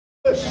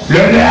Le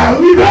lait est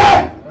arrivé.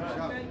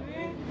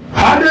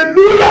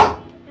 Alléluia.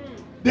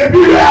 Depuis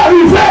le lait est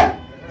arrivé,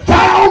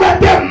 Pharaon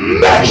était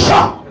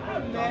méchant.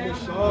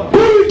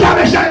 Pour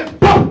qu'il méchant,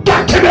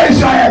 pour qu'il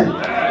Israël.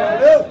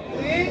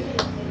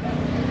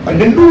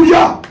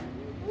 Alléluia.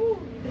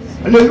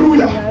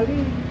 Alléluia.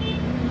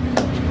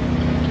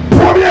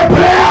 Premier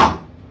pléa,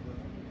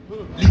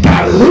 il a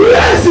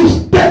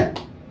résisté.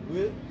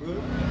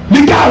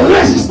 Il a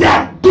résisté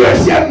à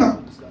deuxième.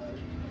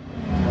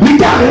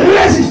 Il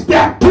a résisté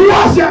à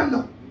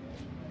troisième.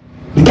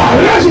 Il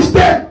a résisté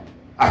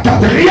à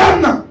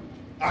quatrième,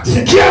 à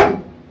cinquième,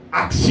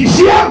 à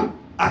sixième,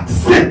 à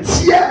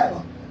septième,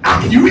 à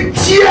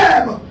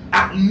huitième,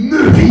 à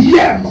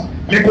neuvième,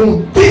 mais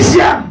qu'on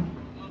dixième.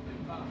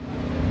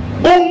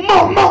 Au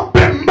moment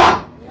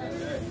Pemba,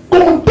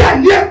 qu'on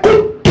dernier coup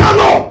de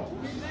canon,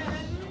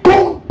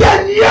 qu'on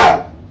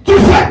dernier du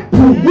fait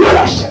pour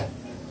relâcher.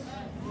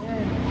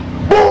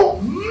 On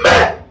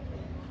met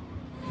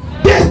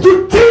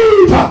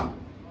destructive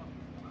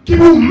qui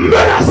vous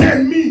menace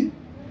l'ennemi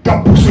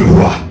comme pour se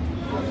voir.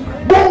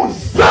 Bons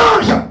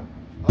anges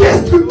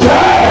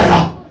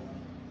destructeurs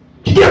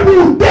qui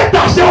vous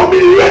détacher au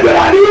milieu de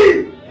la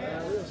nuit,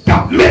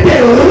 qui mettez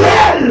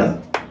réel,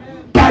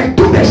 car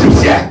tout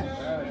Égyptien.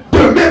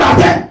 Demain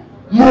matin,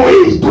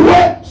 Moïse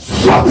doit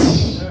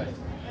sortir.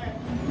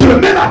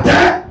 Demain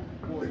matin,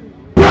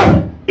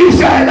 peuple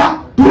Israël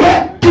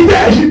doit quitter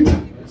l'Égypte.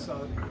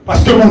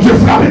 Parce que mon Dieu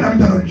frappe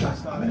dans notre vie.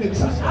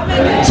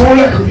 Son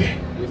le crier.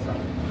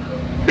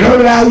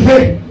 L'heure est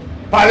arrivée,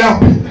 parler en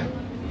pile.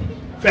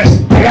 Faire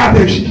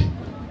stratégie.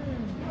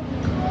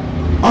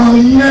 En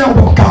rien,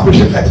 on va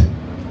empêcher fait.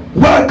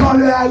 Ouais, quand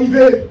l'heure est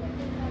arrivée,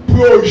 pour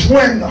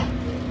rejoindre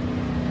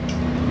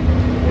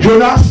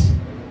Jonas,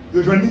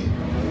 de Johnny.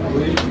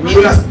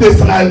 Jonas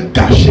descend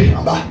caché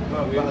en bas.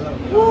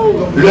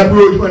 Le pour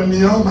rejoindre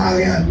Mian,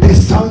 Marianne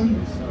descend,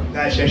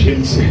 d'aller chercher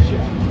lycée.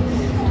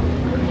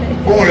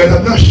 On est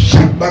dans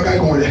chaque bagaille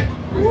qu'on est.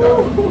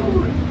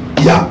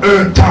 Il y a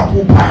un temps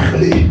pour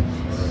parler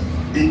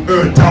et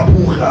un temps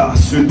pour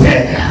se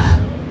taire.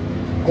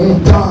 Un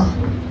temps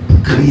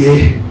pour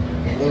crier,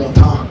 un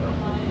temps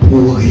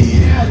pour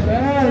rire.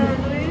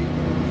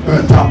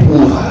 Un temps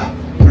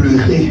pour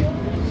pleurer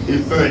et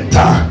un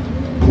temps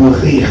pour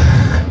rire.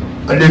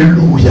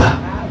 Alléluia.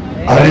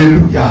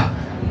 Alléluia.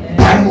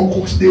 Pas nous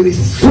considérer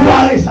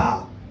soirée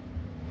ça.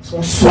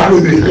 Son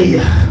soirée de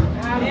rire.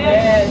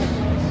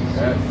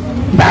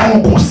 Pas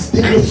nous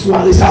considérer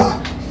soirée ça.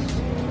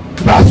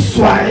 La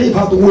soirée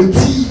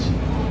vendredi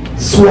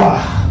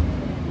soir.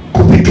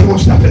 Côté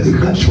Clémence a fait de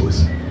grandes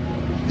choses.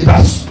 Il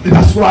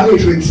va soirée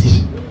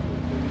jeudi.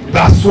 Il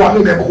va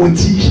soirée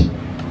mercredi.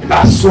 Il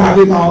va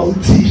soirée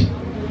mardi.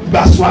 Il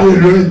va soirée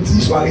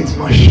lundi, soirée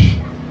dimanche.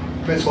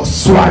 Mais son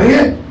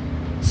soirée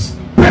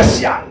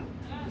spéciale.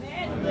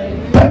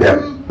 T'aimes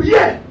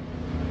bien.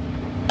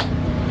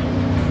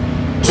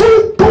 Tu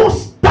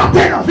constates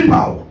dans le film.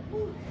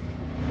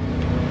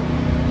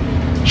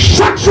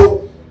 Chaque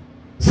jour,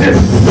 c'est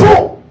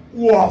faux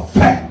ou en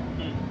fait.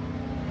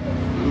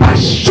 Pas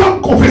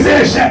jamais qu'on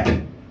faisait échec.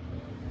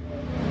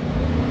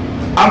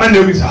 Amen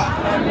de ça.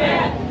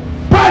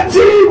 Pas dit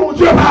mon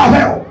Dieu par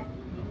avec.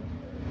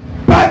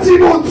 Pas dit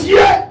mon Dieu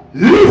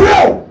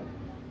livré.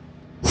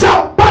 Ça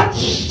n'a pas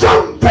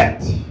jamais fait.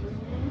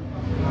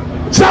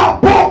 Ça n'a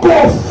pas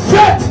encore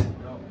fait.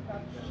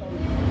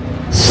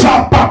 Ça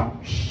n'a pas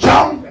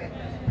jamais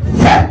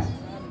fait.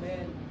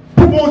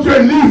 Pour mon Dieu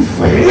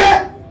livré,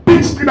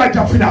 petit qui m'a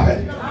fini avec.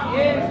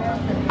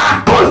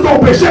 À cause de mon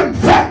péché, me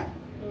fait.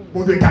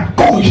 Mon Dieu t'a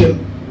corrigé.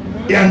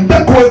 Et en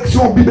tant que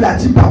correction, la Bible a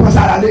dit, pas penser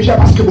à la légère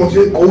parce que mon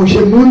Dieu corrige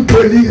le monde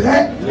que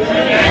lirait.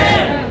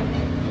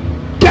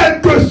 Quelle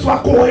que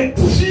soit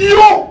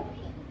correction,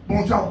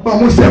 mon Dieu,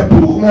 moi c'est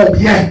pour mon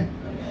bien.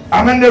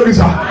 Amen de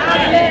ça.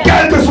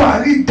 Quelle que soit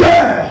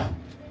rigueur,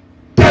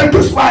 quelle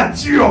que soit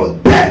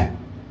dureté,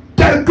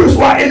 quelle que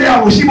soit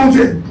énergie, mon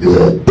Dieu,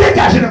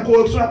 dégager la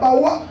correction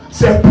là-bas,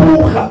 c'est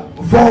pour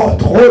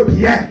votre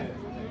bien.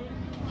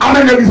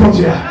 Amen de mon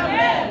Dieu.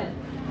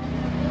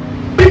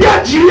 Il y a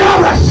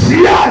diable à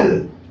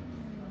ciel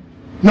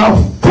dans la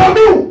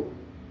famille.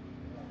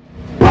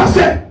 Parce que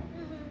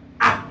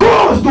à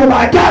cause de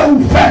la guerre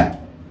vous faites,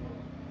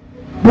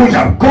 bon Dieu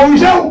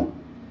corrigé,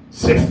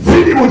 c'est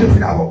fini mon Dieu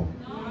finalement.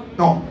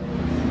 Non.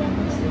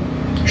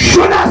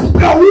 Jonas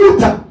prend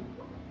route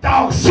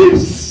dans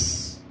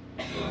 6.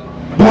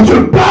 Mon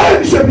Dieu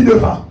parle du chemin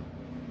devant.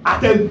 À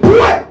tel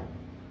point,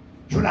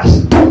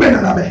 Jonas tombe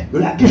dans la mer. De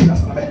la guerre,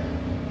 Jonas dans la mer.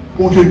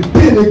 Mon Dieu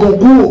donne les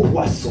concours aux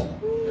poissons.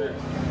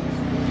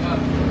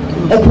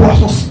 Un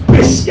poisson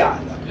spécial.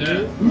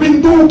 Mais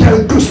nous,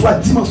 quelle que soit la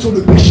dimension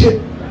de péché,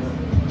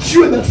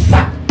 Dieu dans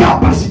sa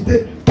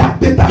capacité qu'a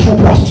détaché un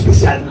poisson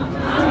spécial.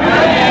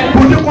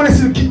 Pour Dieu connaître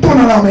ce qui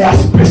tourne dans la mer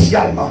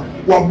spécialement,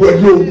 ou à boire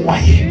l'eau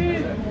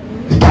noyée.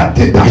 Il a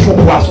détaché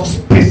un poisson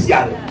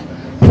spécial.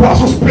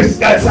 Poisson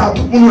spécial, c'est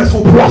tout le monde,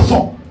 son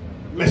poisson,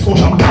 mais son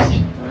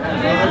jamcaille.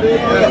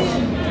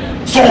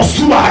 Son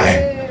sous-marin.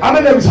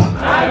 Amen.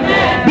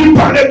 Il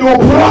parlait d'un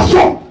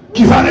poisson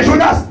qui va les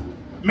Jonas.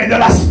 mais dans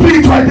la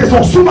spiritualité,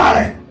 sont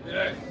sous-marins.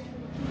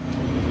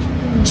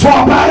 Sont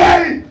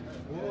appareils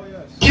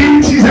qui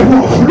utilisent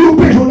pour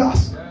flouper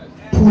Jonas,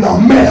 pour la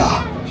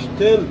mer.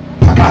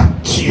 Pas qu'à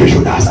tuer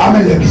Jonas.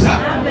 Amen l'église.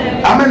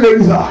 Amen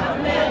l'église.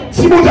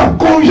 Si vous avez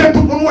corrigé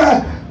tout le monde,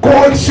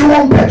 correction,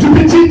 on perd du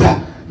petit.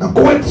 Dans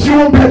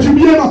correction, on perd du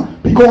bien.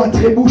 Puis qu'on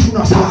entre bouche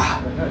dans ça.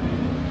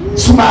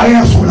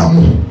 Sous-marins sont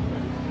l'amour.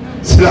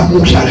 C'est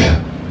l'amour chaleur.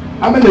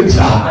 Amen l'église.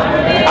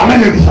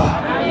 Amen l'église.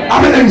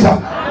 Amen l'église.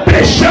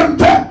 Péché me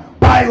fait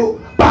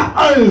pas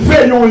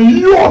enlever yon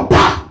yota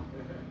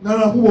dans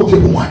l'amour de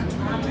moi.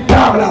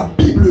 Car la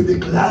Bible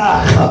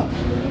déclare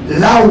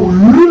là où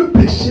le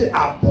péché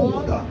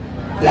abonde,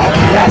 la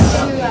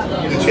grâce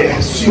de Dieu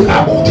est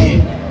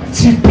surabondée.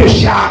 Si le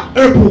péché à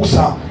 1%,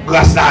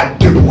 grâce à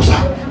 2%.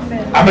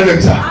 Amen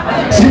l'église.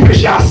 Si le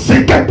péché à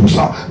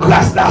 50%,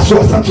 grâce à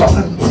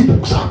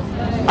 60-70%.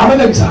 Amen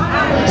l'église.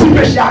 Si le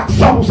péché à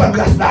 100%,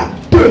 grâce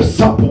à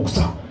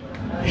 200%.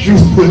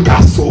 Juste pour le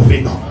cas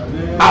sauvé, non.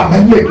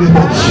 Amen l'église, mon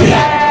Dieu.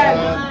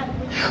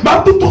 Mais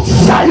tout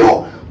ça,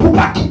 pour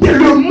pas quitter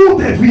le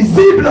monde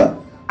invisible,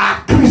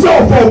 accuser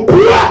au fond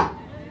quoi?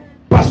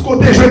 Parce qu'on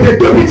a jeté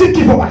deux petites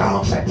qui ne font pas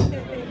 47.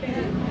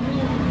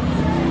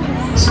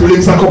 Est-ce que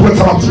les gens comprennent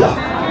ça, mon Dieu?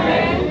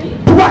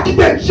 Pour pas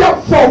quitter le diable,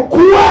 font quoi?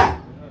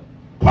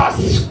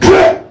 Parce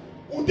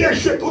que ou des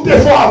jetés, ou des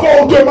fois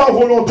avortement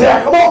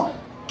volontairement,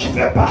 qui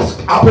fait parce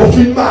qu'à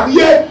profil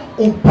marié,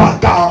 ou pas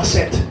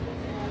 47.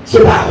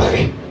 C'est pas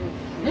vrai.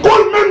 Quand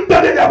même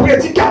dans des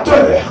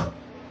prédicateurs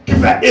qui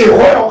fait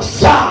erreur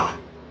ça,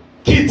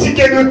 qui dit qu'il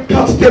y a une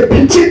quantité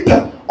petite,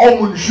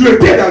 on nous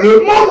jeter dans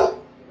le monde,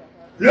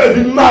 le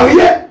vie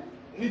marié,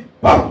 il n'est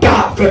pas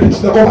qu'à faire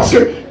petit d'accord parce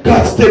que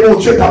quantité mon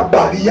Dieu t'a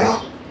balia,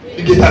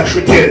 il est à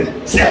jeter.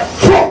 C'est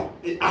faux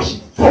et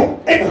archi faux.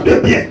 Écoutez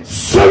bien,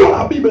 selon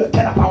la Bible,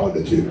 quelle est la parole de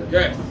Dieu?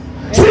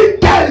 Si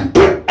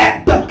quelqu'un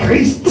est en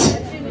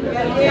Christ,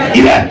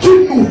 il est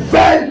une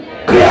nouvelle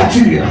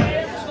créature.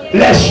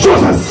 Les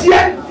choses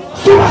anciennes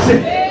sont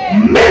passées.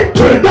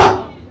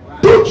 Maintenant,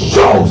 toutes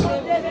choses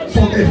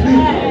sont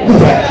devenues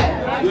nouvelles.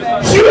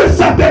 Si le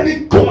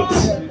satanique compte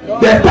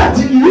des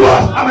tatillons,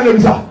 amen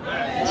l'église,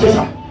 c'est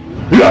ça.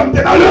 L'homme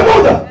est dans le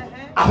monde,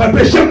 avec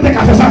péché, on est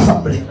qu'à faire ça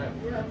ensemble.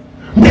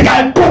 On est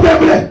qu'à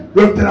contempler,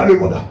 l'homme est dans le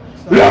monde.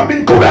 L'homme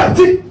est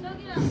converti,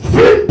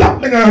 vite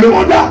taper dans le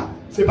monde,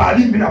 c'est pas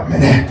lui qui l'a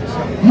mené.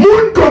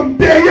 Moun comme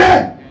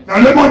derrière, dans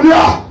le monde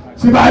là,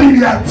 c'est pas lui qui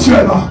l'a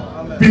actuellement.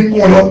 Puis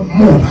qu'on l'autre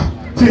monde.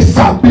 C'est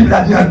ça, la Bible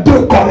a dit en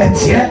 2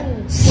 Corinthiens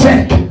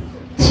 5,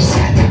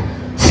 17.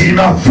 Si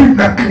m'a vu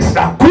dans Christ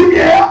la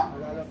première,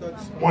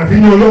 moi je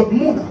viens dans l'autre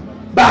monde.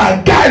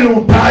 Bagaille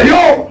l'ontario,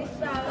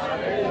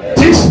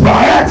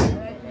 disparaître.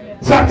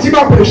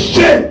 Sentiment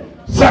péché,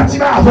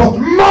 sentiment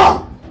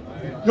avortement,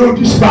 ils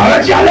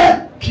disparaît, j'y allais.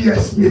 Qui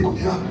est-ce qui écoute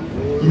là?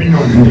 Mais non,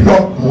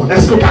 l'autre monde.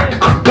 Est-ce que tu as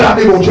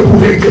acclamé mon Dieu pour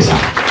vérifier ça?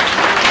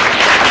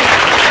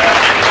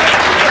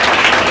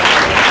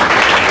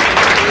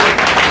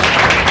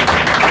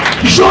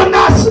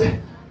 Jonas,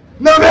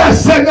 dans le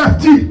verset 9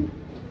 dit,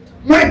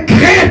 moi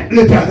crains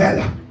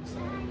l'Éternel.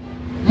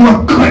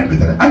 Moi crains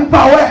l'Éternel. On ne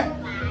pas ouais,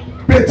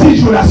 petit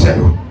Jonas,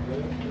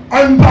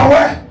 on ne pas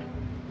ouais,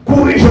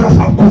 courir Jonas,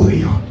 on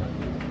courir.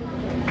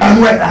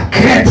 On ouais la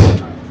crainte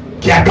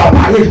qui a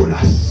accaparé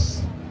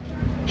Jonas.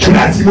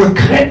 Jonas dit, moi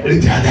crains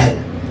l'Éternel.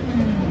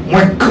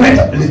 Moi crains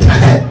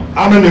l'Éternel.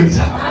 Amen,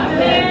 l'église.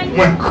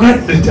 Moi crains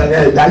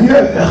l'Éternel.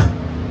 D'ailleurs,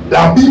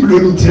 la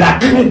Bible nous dit la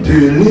crainte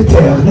de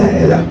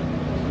l'Éternel.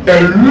 Et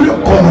le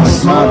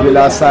commencement de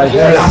la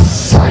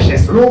sagesse.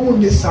 Le monde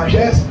de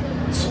sagesse,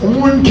 c'est un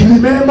monde qui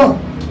lui-même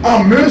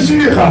en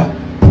mesure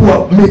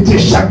pour mettre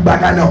chaque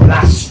bagage en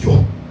place.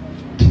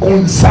 Qui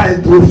connaît ça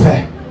et tout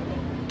fait.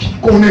 Qui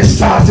connaît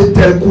ça, c'est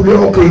telle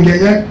couleur que le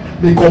gagne,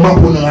 mais comment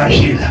pour nous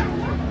agir.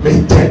 Mais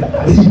tel,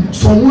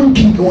 c'est un monde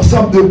qui a un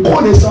ensemble de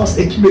connaissances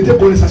et qui mettait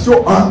connaissances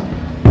en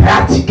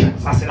pratique.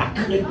 Ça, c'est la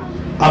clé.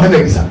 Amen,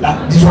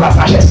 disons la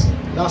sagesse.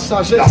 La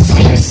sagesse. La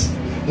sagesse.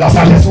 La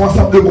sagesse, c'est un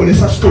ensemble de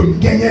connaissances que nous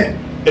gagnons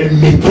et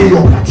mettez-le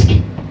en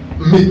pratique.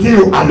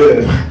 Mettez-le à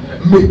l'œuvre.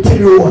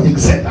 Mettez-le en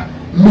exercice.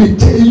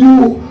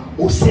 Mettez-le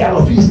au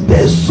service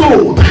des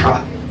autres.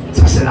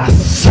 Ça, c'est la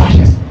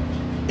sagesse.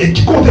 Et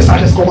qui compte la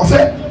sagesse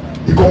commençait?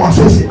 Il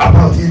commençait, c'est à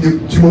partir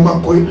du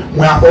moment où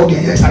moi, avoir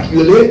gagné ça qui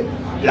est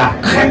la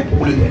crainte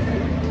pour le dernier.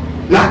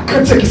 La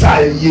crainte, c'est qui ça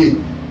lié.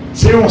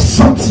 C'est un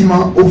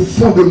sentiment au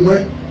fond de moi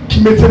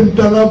qui mettait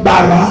dans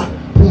l'embarras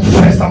pour me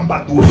faire ça, me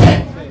battre pour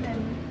faire.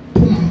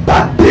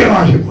 Pas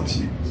déranger mon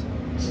Dieu.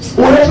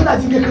 On a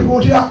dit que mon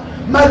Dieu,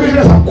 malgré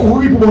que je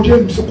courir pour mon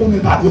Dieu, je ne connais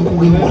pas de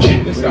courir pour mon Dieu.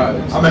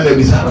 Amen,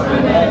 l'église.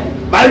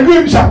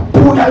 Malgré que je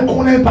ne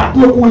connais pas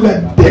de courir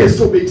la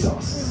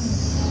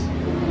désobéissance.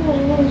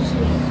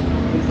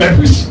 Mais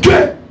puisque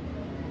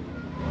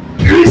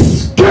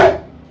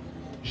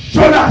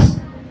Jonas,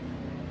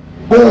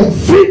 on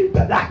vit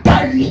la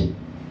caille,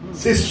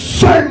 c'est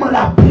seulement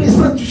la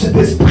présence du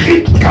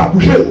Saint-Esprit qui a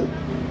bougé.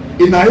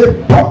 Et dans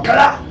l'époque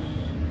là,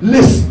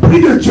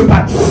 l'Esprit de Dieu va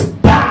être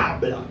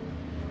stable.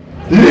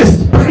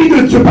 L'Esprit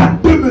de Dieu va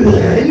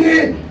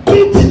demeurer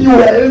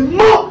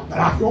continuellement dans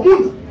la au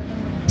monde.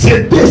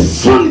 C'est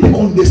descendre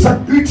qu'on descend,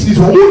 utiliser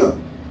au monde,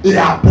 et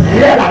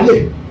après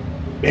l'aller.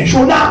 Mais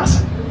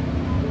Jonas,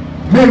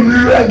 même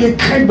le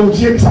craint bon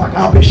Dieu, ça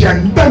va empêcher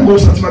un bon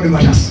sentiment de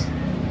vengeance.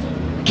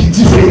 Qui est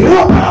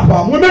différent par rapport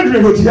à moi-même, je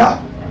veux dire,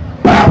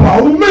 par rapport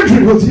à vous-même, je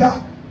veux dire,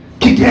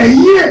 qui gagne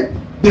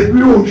depuis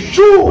le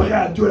jour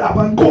de la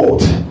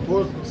Pentecôte.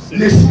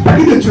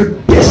 L'Esprit de Dieu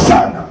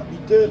descend.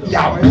 Il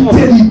a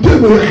habité, il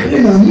demeure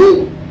en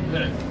nous.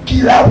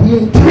 Qu'il a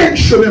montré le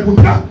chemin pour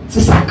nous.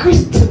 C'est ça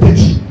Christ te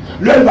dit.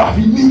 L'œuvre va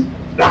venir,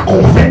 la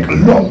convaincre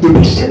l'homme de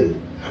péché.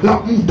 La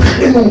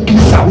montrer nous qui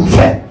ça vous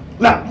fait.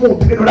 La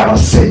montrer nous, la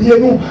enseigner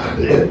nous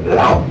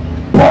la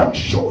bonne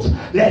chose,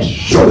 les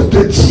choses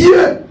de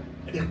Dieu.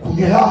 Et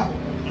les là,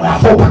 on a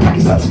fait pas qu'à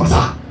sentiment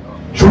ça.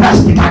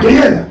 Jonas n'est pas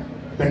gagné,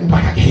 mais nous pas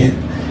gagné.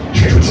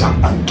 Je vais dire,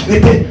 on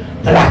était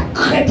dans la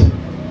crainte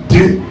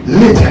de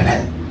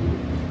l'Éternel.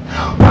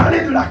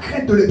 Parler de la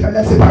crainte de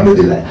l'Éternel, c'est parler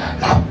de la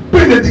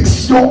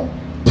bénédiction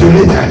de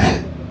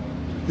l'Éternel.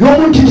 Le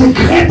monde qui est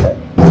crainte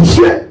pour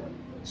Dieu,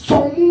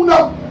 son monde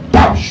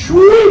a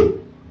joui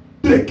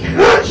de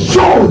grandes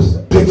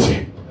choses de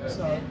Dieu.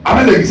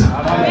 Amen, l'église.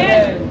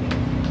 Amen.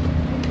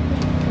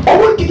 Au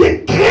monde qui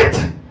est crainte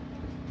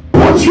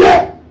pour Dieu,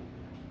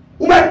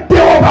 ou même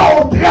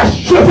déroba au très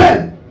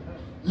chevel,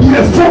 il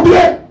est fondé,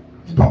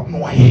 il va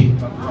noyer.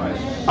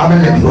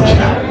 Amen, l'église.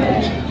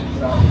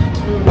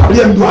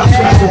 Pablien doit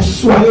faire son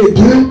soirée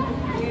de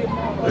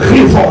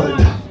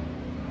révolte.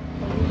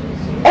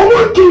 Au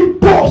monde qui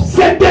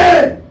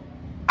possédait,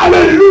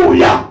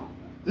 alléluia,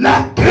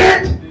 la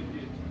crainte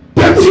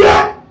de Dieu,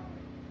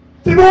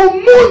 c'est mon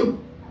monde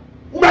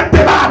où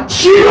mettez ma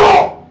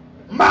tiro,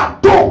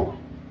 maton,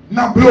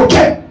 n'a bloqué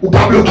ou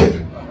pas bloqué.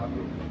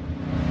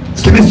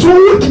 Parce que les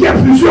sous qui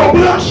ont plusieurs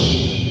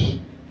branches,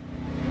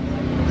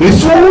 les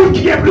sous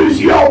qui ont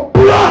plusieurs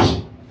branches,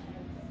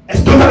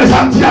 est-ce que vous avez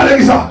senti à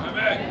l'église?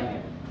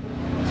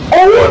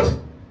 En route,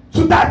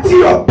 sous ta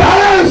tire,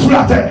 barrel sous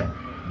la terre,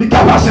 il est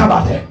capable en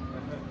bas terre.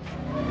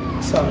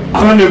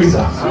 Amen, l'église.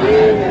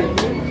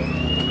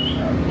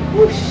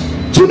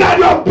 Sous ta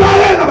tire,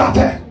 barrel en bas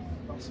terre,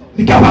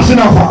 il est capable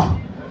en enfant.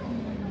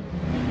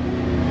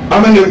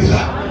 Amen, l'église.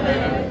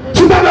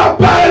 Sous ta tire,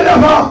 barrel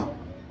devant,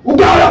 ou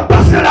garde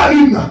passer dans la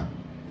lune.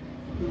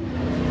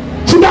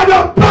 Sous ta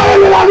tire,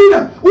 barrel dans la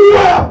lune, ou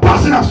elle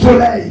passe dans le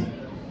soleil.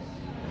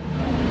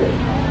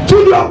 Tu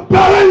dois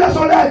parler dans le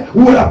soleil,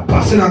 ou elle a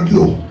passé dans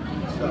l'eau.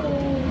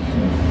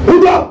 On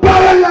doit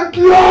parler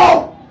dans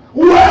l'eau,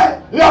 ou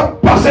elle a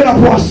passé dans le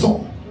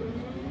poisson.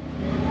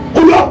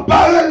 On doit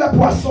parler dans le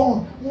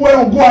poisson, ou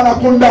on boit la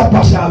conde à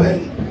passer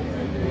avec.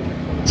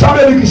 Ça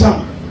veut dire que ça,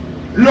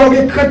 l'homme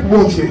est crête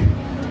bon Dieu.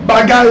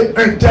 Bagaille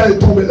un tel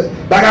tombé,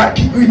 bagaille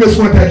qui arrive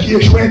sur un tel qui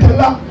échoue un tel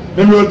là,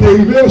 même le tel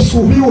arrivé,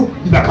 souvenir,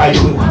 il n'a pas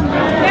échoué.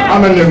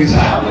 Amen l'église.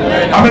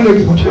 Amen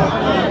l'église mon Dieu.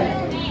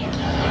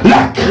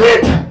 La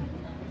crainte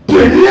de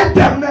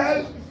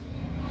l'Éternel,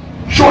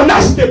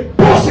 Jonas te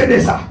possédé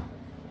ça.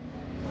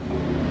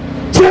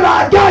 C'est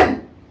la gagne,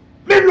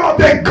 même lors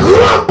des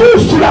grands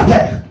coups sur la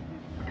terre.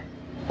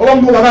 On va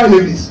nous regarder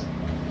l'église.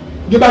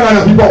 Il n'y a pas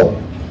de vie bon.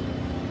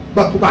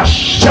 On ne va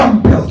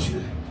jamais perdre.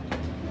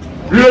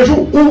 Le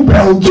jour où on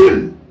perd,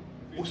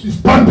 on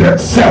suspend de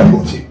servir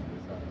au Dieu.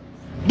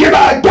 Il y a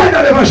pas de gagne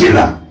dans l'évangile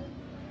là.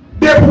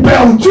 Dès que vous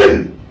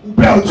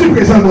perdez,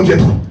 présent dans Dieu.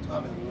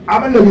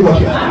 Amen le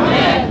Dieu.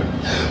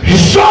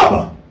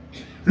 Job,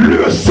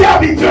 le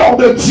serviteur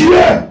de Dieu,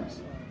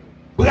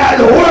 va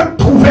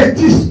retrouver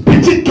 10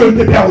 petites que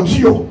tu as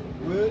perdues.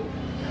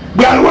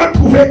 Va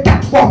retrouver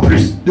 4 fois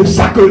plus de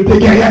ça que tu as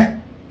gagné.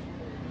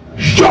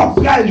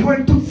 Job va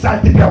jouer toute ça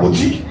que tu as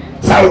perdu.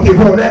 Ça a été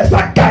volé,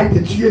 ça a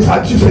été tué, ça a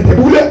tué, ça a été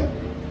brûlé.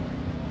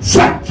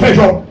 Ça fait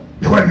Job.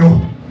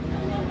 Joignons.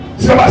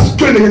 C'est parce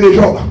que les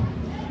Job.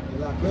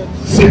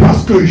 C'est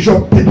parce que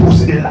Job t'est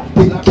possédé là.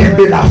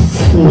 T'es la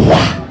foi.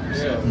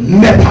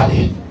 N'est pas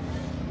allé.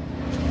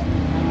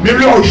 Mais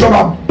là, Job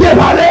a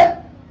dévalé.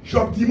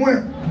 Job dit moi,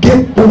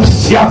 j'ai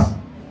conscience.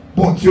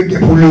 Bon Dieu, j'ai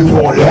pour le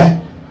voler.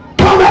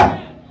 Quand même.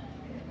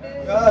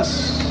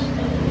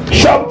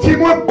 Job dit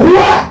moi,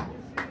 quoi?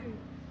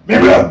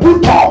 Même le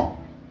bouton.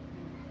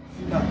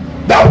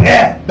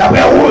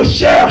 D'après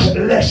recherche,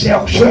 les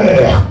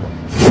chercheurs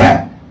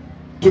fait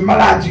de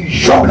maladie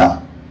Job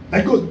là.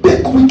 Ils ont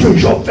découvert que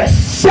Job fait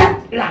 7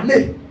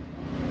 années.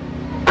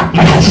 Avec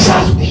maladie ça,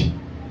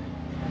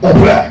 on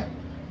peut,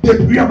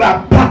 depuis un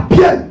bas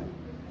papier,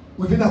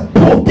 où il vient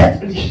pour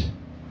tête,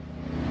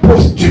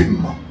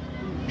 posthume,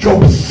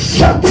 Job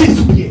senti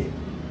sous pied.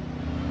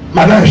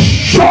 Madame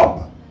Job,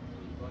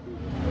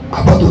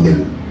 abandonné.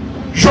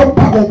 Job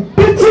par un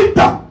petit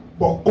temps,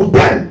 bon,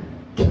 hôtel,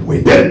 qui pouvait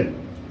aider.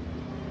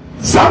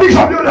 Ça dit,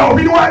 Job,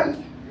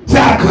 c'est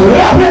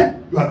aggravé,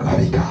 il a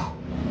aggravé car.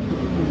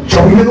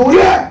 Job, il est non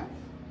hier.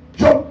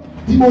 Job,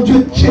 dit mon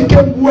Dieu, j'ai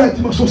qu'un bois,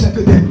 dimension cette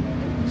tête.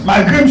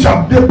 Malgré que j'ai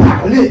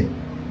parlé,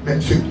 mais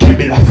monsieur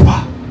qui la foi.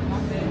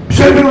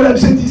 Monsieur le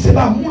s'est dit, c'est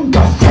pas mon qui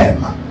a fait,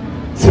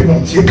 c'est mon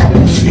Dieu qui a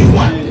poursuivi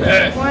moi.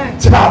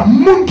 C'est pas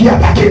mon qui a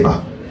attaqué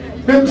moi.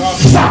 Même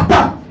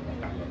Satan,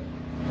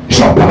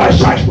 Job pas la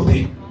charge pour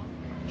lui.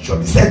 Je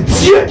dis, c'est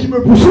Dieu qui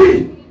me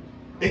poursuit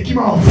et qui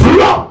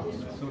m'enveloppe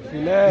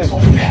de son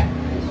filet.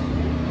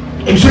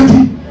 Et je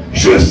dis,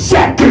 je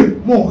sais que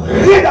mon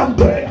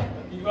Rédempteur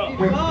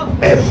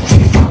est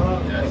vivant.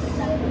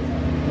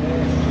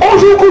 On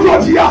joue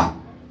qu'aujourd'hui,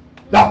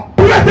 la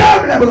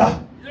prêteur les bras,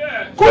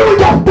 qu'on nous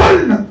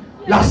donne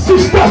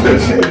l'assistance de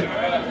Dieu.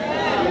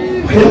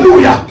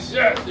 Alléluia.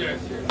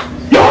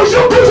 Et on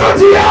joue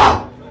qu'aujourd'hui,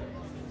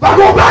 pas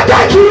qu'on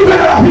bagaille qui vient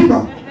dans la vie.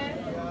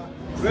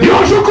 Et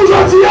on joue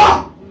qu'aujourd'hui,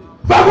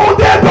 pas qu'on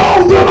dépend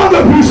ou demande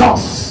de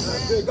puissance.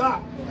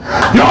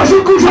 Et on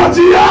joue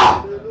qu'aujourd'hui,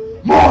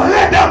 mon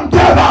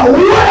Rédempteur va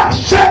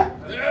relâcher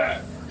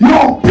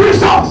une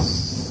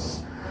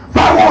puissance.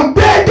 Pas qu'on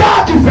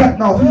dégât qui fait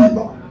dans la vie.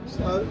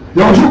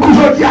 Et on joue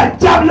qu'aujourd'hui, le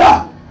diable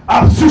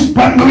a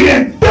suspendu rien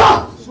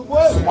dedans.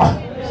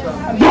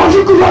 Et on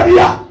joue qu'aujourd'hui,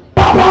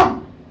 papa,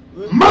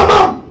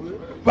 maman,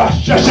 va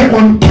chercher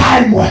mon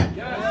calme.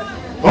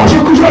 On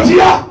joue qu'aujourd'hui,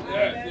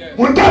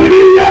 mon calme,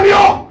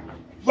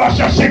 va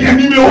chercher un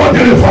numéro de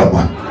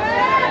téléphone.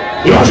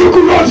 Et on joue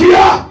qu'aujourd'hui,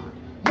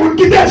 mon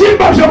qui te dit,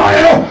 va dire,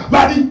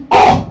 oh!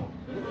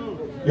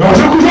 Et on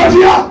joue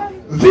qu'aujourd'hui,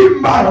 vive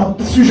mal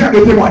sujet de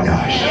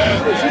témoignage.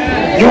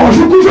 Et on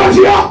joue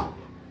qu'aujourd'hui,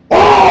 oh!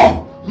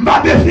 M'a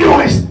défini un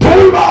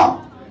instrument.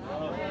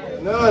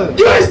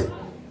 Yes!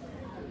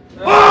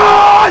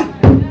 Aïe!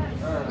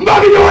 M'a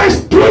défini un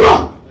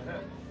instrument.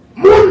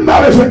 Moun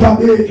m'a besoin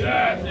d'entendre.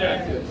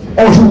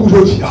 On joue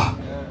qu'aujourd'hui,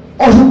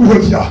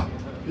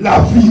 la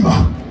vie va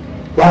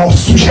un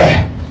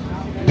sujet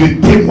de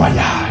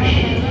témoignage.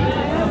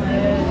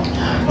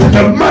 C'est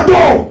un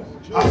manteau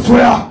à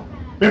soi.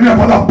 Même là,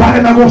 pendant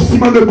parler d'un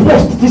ciment de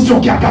prostitution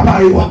qui a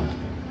accaparé.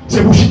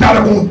 C'est pour chiter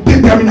avec une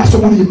détermination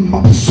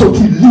pour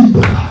sortir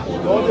libre.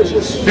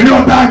 Et nous,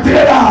 on est entré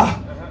là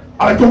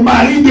avec un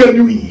mari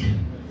de nuit,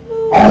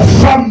 en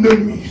femme de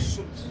nuit.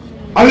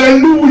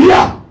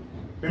 Alléluia.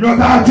 Et nous, on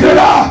est entré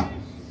là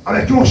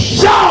avec une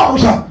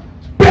charge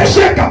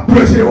péché qu'a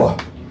pesé.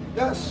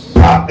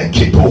 Pas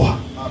inquiétant.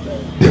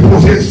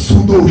 Déposer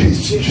sous nos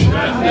Jésus.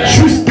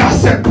 Jusqu'à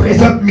cette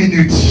présente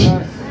minute,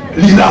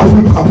 il a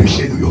voulu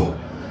empêcher nous.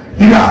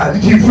 Il a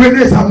dit,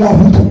 venez à moi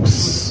vous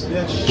tous,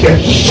 qui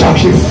êtes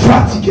chargés,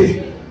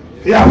 fatigués.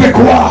 Et après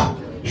quoi,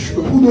 je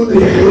vous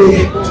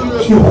donnerai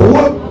du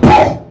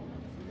repos.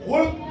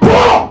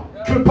 Repos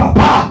que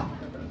papa.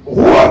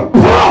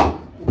 Repos.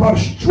 Vous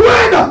pouvez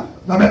joindre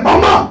dans mes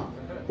mamans.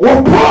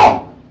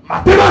 Repos.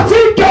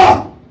 Mathématiques.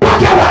 Pas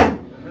travail.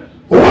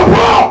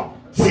 Repos.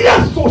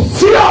 Sciences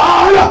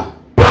sociales.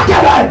 Pas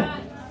travail.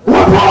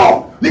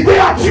 Repos.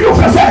 Littérature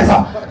française.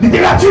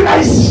 Littérature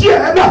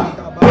haïtienne.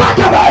 Pas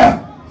travail.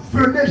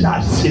 Venez à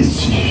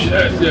Jésus.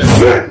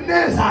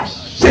 Venez à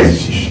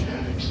Jésus.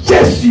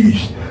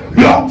 Jésus,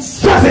 l'homme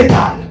sans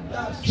égal.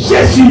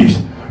 Jésus,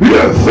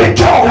 le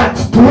vainqueur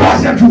du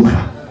troisième jour.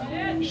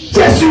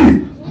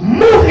 Jésus,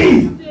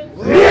 mourir,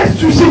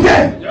 ressuscité.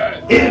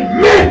 Et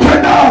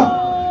maintenant,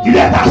 il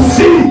est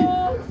assis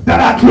dans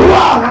la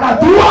gloire, à la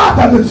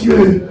droite de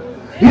Dieu.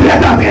 Il est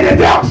en train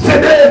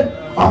d'intercéder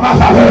en ma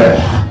faveur.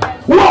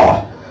 Wow.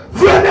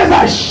 Venez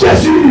à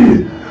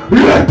Jésus,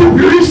 le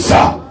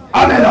tout-puissant.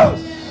 Amen.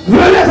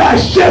 Venez à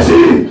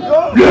Jésus,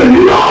 le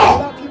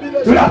lion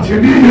de la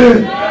tribu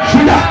de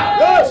Judas.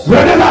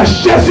 Venez à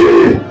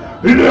Jésus,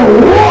 le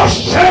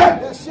rocher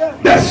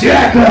des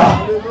siècles.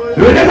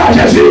 Venez à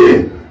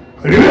Jésus,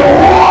 le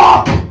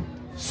roc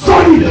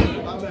solide.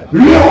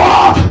 Le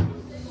roc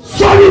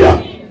solide.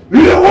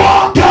 Le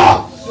roc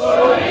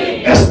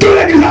solide. Est-ce que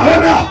l'église a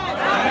même là?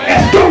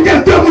 Est-ce que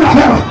quelqu'un vous l'a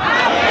même?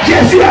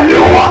 Jésus est le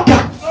roc.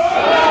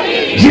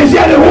 Jésus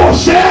est le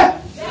rocher.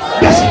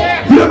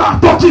 Le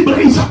marteau qui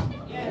brise.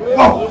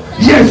 Oh,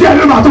 Jésus est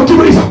le marteau qui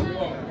brise.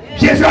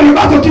 Jésus est le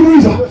marteau qui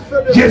brise.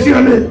 Jésus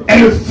est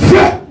le feu.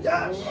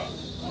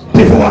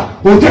 Des fois,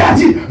 on te a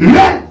dit,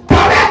 l'éternité.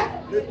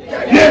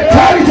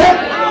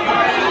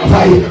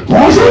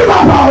 Bonjour, il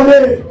va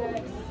parler.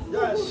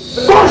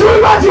 Bonjour,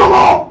 il va dire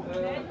mot.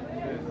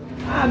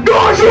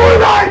 Bonjour, il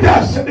va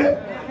intercéder.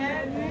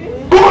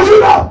 Bonjour,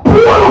 il va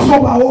prononcer son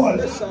parole.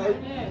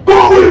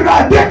 Bonjour, il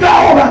va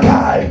déclarer au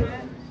bagaille.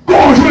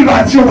 Bonjour, il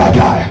va dire au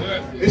bagaille.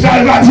 Et ça,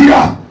 il va dire,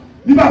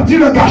 il va dire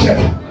le cachette.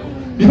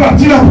 Il va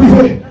dire le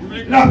privé.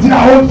 Il va dire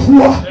la haute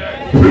foi.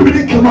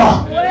 Publiquement.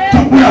 Tout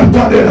le monde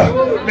entendait là.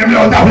 Même là,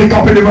 on a pris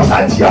camper devant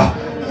ça, il a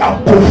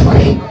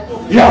coffré.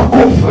 Il a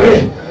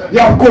coffré. Il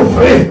a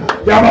coffré.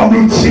 Il a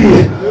m'ablouti.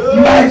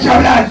 Il a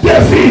un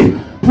défi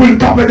pour le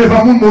camper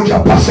devant mon monde qui a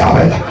passé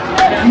avec.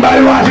 Il a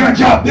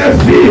un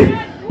défi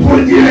pour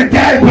le dire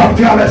lequel il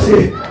va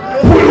traverser.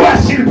 Pour le voir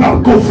s'il va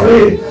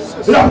coffrer.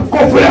 Il a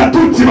coffré à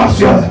toute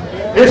dimension.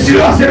 Et si le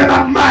c'est même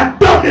à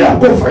madame, il a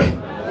coffré.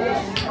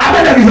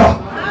 Amen, les gens.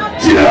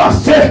 Si le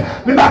c'est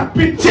même à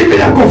petite,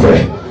 il a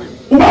coffré.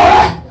 Ou bien,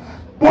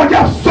 Bondye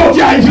a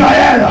sorti à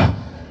Israël.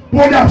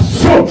 Bondye a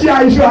sorti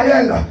à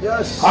Israël.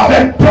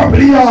 Avec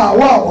peuple,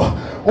 waouh.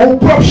 On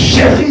peuple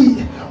chéri.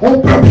 un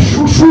peuple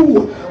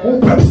chouchou, un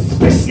peuple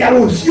spécial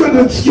aux yeux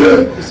de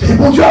Dieu. C'est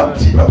bon Dieu, un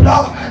petit peuple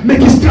là, mais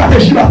qui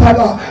stratégie là,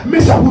 mais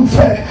ça vous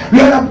fait. Le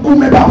n'a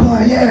mais pas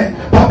rien,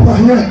 pas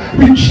rien.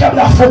 Une chèvre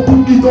la faute pour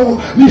bidon,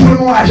 les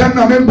genoux à jamais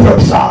dans le même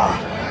peuple ça.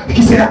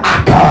 Qui c'est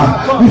Aka,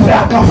 il fait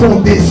Aka font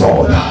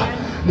désordre.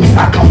 Il fait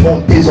Aka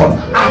font désordre.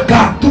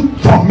 Aka, toute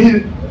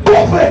famille,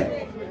 gonflée.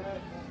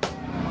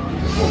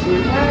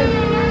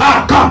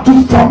 Aka,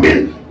 toute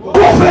famille,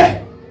 gonflée.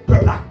 Le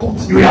peuple a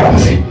continué à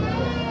avancer.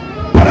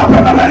 Pendant le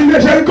peuple a arrivé à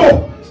Jéricho.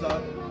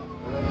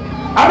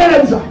 Amen,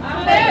 Elisa.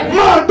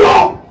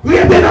 Mando,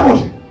 restez dans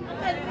manger.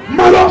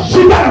 Mando,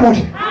 chita dans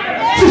manger.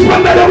 Si je prends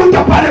de vous, tu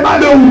pas de mal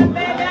de vous.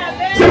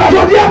 C'est pas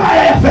aujourd'hui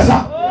à faire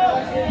ça.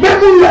 Même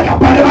vous, qui n'avez pas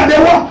de mal de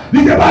vous,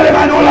 il n'est pas de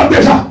mal de vous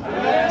déjà.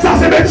 Ça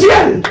c'est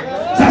métier.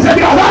 Ça c'est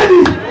travail.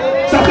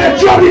 Ça c'est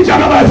job, il n'y a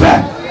pas de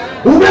faire.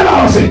 Ou même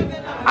avancer.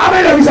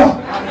 Amen, Elisa.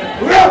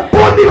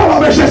 Répondez pour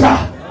m'empêcher ça.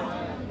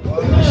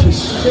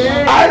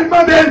 Elle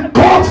m'a donné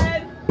compte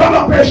pour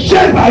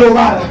m'empêcher par le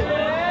mal.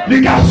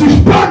 Les gars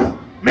suspendent,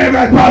 mais ils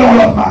ne parlent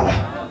l'autre mal.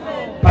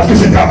 Parce que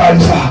c'est travail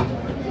ça.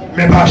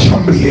 Mais pas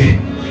chambrier.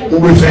 Ou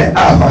me faire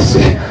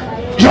avancer.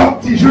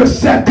 Gentil, je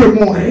sais que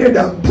mon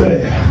Rédempteur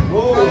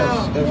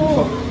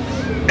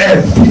est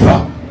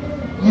vivant.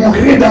 Mon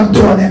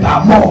Rédempteur n'est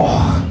pas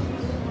mort.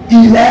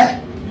 Il est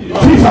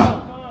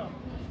vivant.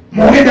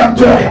 Mon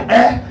Rédempteur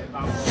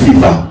est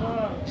vivant.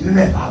 Il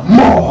n'est pas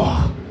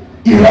mort.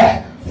 Il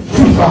est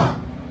vivant.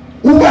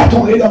 Où est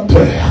ton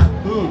Rédempteur?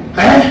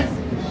 Hein?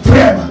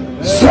 Frère,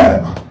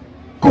 sœur,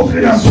 qu'on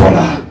fait dans ce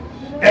là.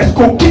 Est-ce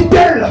qu'on quitte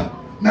elle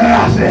dans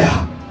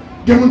l'affaire?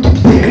 Il y a des gens qui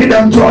quittent le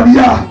Rédempteur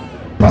là.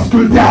 Parce que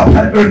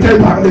le tel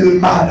parlait de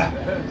mal.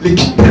 Les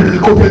quitter le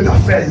côté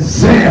d'affaires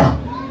zéro.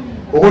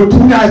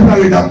 Retourner à la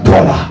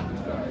Rédempteur là.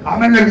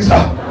 Amen, l'église.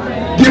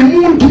 Il y a des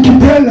gens qui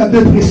quittent la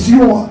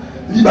dépression.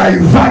 Il va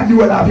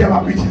évaluer la vie à ma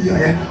petite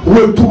rien.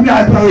 Retourner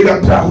à la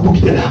Rédempteur pour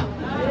quitter là.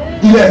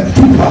 Il est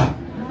vivant.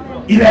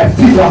 Il est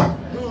vivant.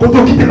 Quand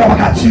on quitte la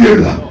vacature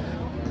là.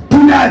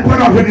 Tourner à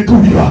la Rédempteur tout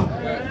vivant.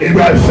 Et il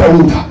va le faire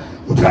route.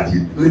 On te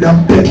dit,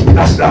 Rédempteur qui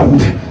place la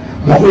route.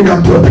 Mon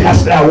Rédempteur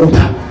place la route.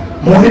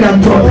 Mon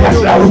Rédempteur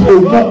place la route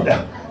au monde.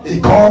 Et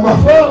comme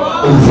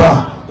on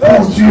va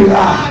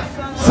conduira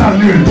sans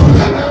nul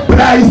tout.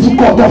 Plaïs sous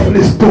cordon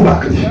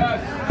l'estomac.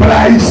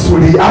 Plaïs sous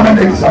les.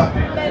 Amen, ça.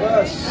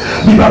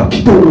 Il va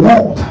quitter au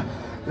monde.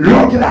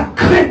 Lorsque la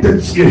crainte de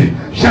Dieu,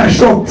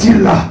 Jean dit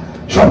là,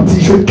 Jean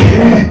dit, je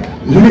crains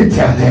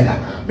l'Éternel.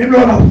 Même là,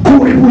 on a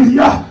couru pour lui,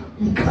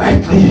 il craint.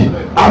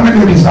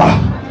 Amen, ça.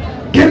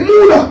 Quel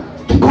monde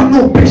qui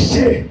connaît nos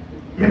péchés,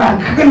 mais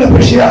malgré le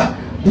péché,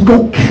 il craint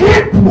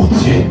pour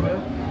Dieu.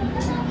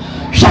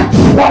 Chaque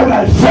fois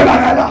qu'elle fait la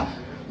gala,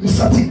 il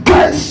sentit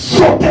qu'elle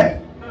sautait,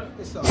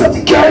 il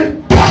sentit qu'elle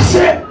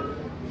passait,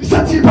 il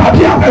sentit pas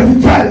bien avec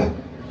une felle.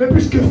 Mais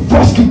puisque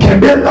force qui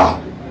est là,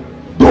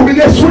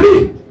 dominée sous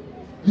lui,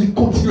 il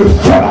continue de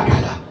faire la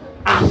gala.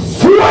 À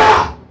soi,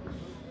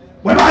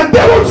 on va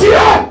démontrer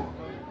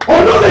au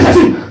nom de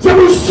Jésus. C'est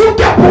pour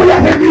souquer pour y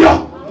aller mieux.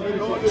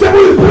 C'est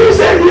pour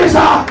briser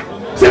ça.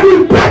 C'est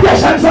pour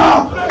protéger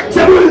ça.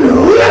 C'est pour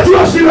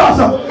retirer le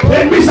silence.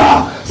 Et puis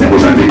ça, c'est pour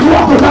une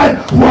victoire totale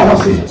pour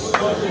avancer.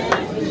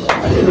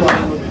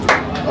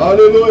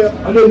 Alléluia.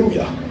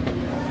 Alléluia.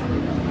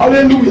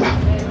 Alléluia.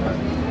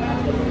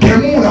 Quel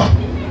monde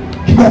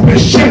qui m'a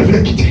péché de le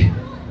quitter.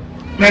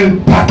 Mais il n'a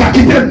pas qu'à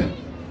quitter.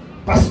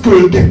 Parce que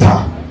le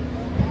temps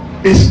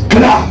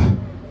esclave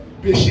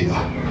péché là.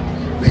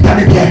 Mais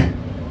tenez bien,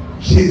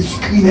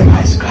 Jésus-Christ n'est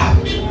pas esclave.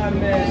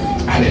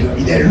 Alléluia.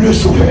 Il est le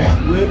sauveur.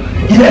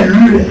 Il est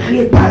le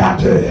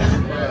réparateur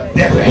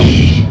des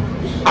brèches.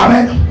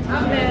 Amen.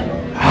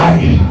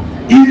 Amen.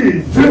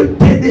 Il veut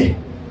t'aider.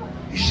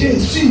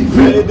 Jésus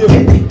veut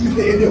t'aider. Il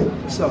veut aider.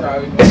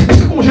 Est-ce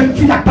que mon jeune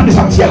fille n'a pas de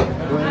sentir?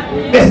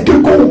 Est-ce que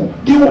mon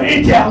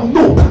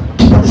internaute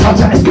qui peut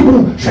sentir? Est-ce que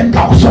mon jeune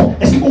garçon?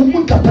 Est-ce que mon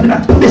monde qui a la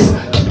police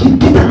qui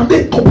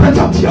t'attendait comprendre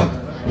sentir?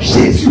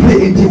 Jésus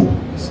veut aider.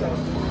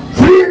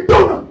 Vous lui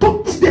donne tout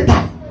petit détail.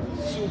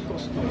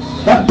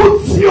 Dans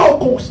toute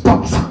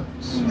circonstance.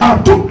 À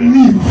tout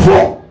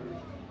niveau.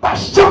 Pas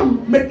jamais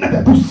maintenant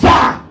de tout ça.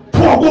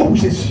 Trop gros pour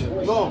Jésus.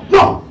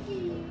 Non.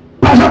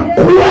 Pas jamais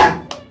croire.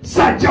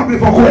 Ça diable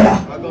faut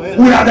croire.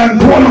 Ou là dans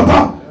trop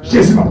longtemps.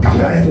 Jésus va pas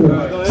faire rien.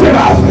 C'est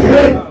pas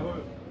vrai.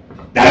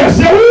 D'ailleurs,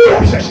 c'est où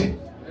il a cherché.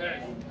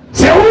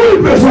 C'est où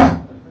il a besoin.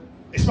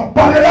 Et si on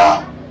parle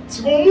là,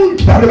 c'est mon monde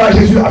qui parle à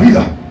Jésus la vie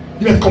là.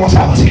 Il va commencer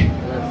à avancer.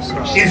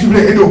 Jésus veut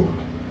aider nous.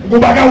 Mon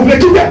bagage vous voulez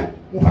quitter.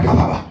 Mon bagage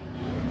va.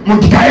 Mon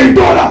qui a aidé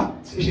là,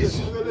 c'est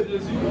Jésus.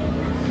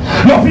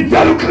 L'on vient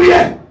faire nous crier.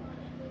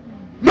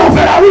 Non, on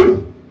fait la rue.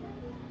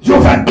 Je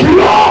fais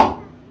clan.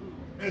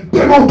 Et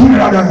devant tourner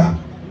la dernière.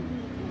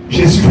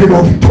 Jésus fait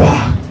mon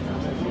victoire.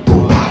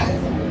 Totale.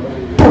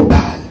 Totale.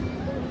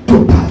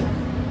 Totale.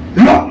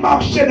 L'homme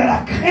marchait dans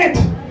la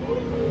crainte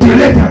de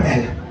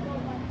l'Éternel.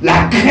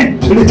 La crainte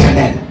de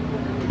l'Éternel.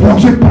 Bon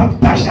Dieu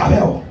partage avec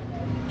vous.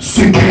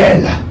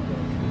 Secret là.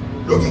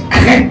 Donc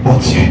crainte mon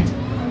Dieu.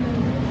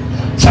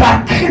 C'est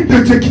la crainte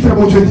de Dieu qui fait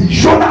mon Dieu dit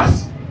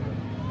Jonas.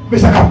 mais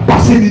ça va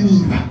passer les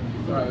niveaux.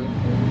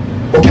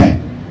 Ok?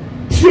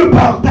 Dieu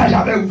partage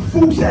avec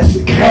vous ses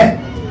secrets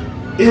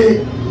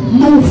et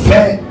nous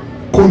fait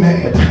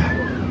connaître.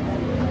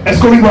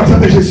 Est-ce qu'on y voit ça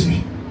de Jésus?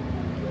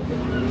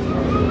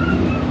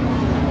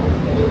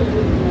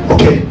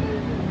 Ok.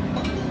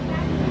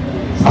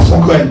 Ça son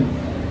graine.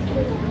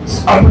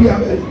 Appris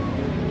avec.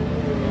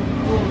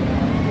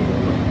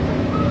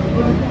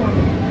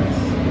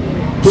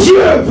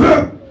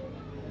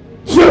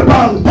 Dieu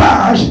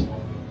partage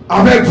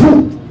avec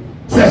vous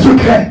ses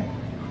secrets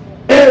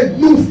et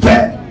nous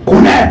fait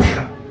connaître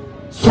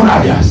son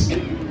alliance.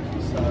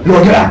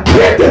 Donc la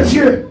clé de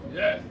Dieu,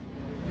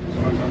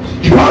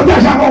 il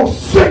partage avec vos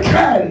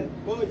secrets.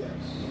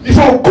 Il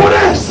faut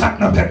connaître ça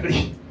dans notre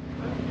vie.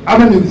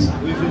 Amen.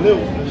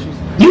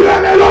 Il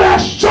révèle les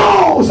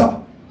choses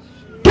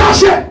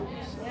cachées.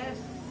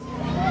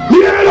 Il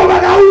révèle les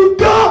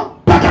bagages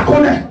pas qu'à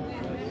connaître.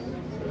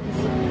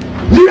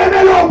 Il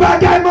révèle les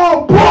bagages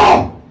bon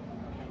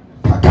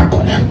pas qu'à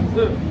connaître.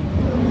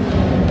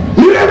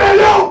 Il révèle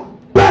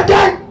les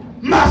bagages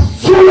ma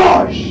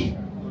soulage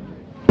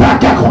pas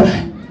qu'à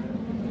connaître.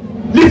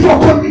 Il faut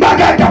qu'on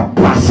bagaille qui a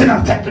passé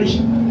dans cette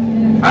vie.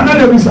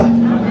 Amen. Ça.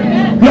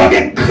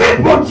 Lorsque Christ,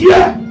 mon Dieu,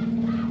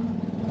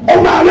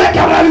 on va avec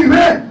à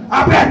l'arrivée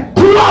après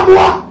 3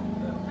 mois.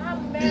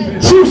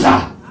 Sur ça.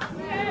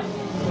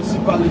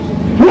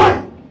 Oui.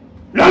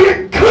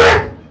 Lorsque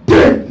Christ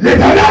de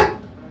l'Éternel,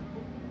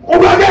 on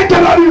va avec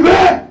à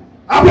l'arrivée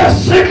après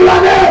 5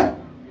 années.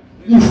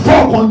 Il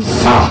faut qu'on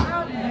ça.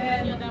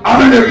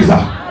 Amen. Ça.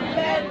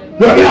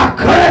 Lorsque la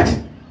crainte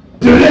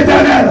de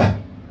l'Éternel,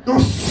 non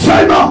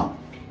seulement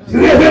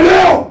révéler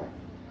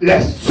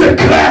les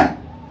secrets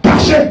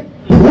cachés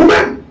pour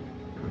vous-même,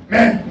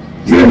 mais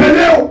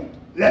révéler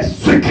les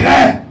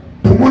secrets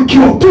pour les gens qui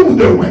sont autour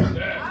de vous-même.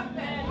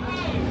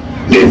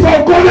 Il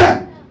faut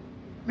connaître,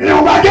 mais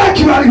on va regarder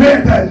qui va arriver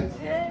un tel.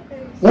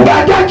 On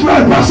va regarder qui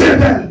va passer un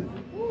tel.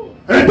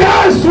 Un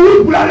tel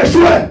sourit pour aller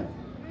échouer.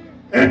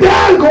 Un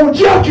tel qu'on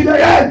dit qui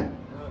derrière.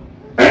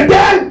 Un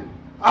tel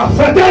a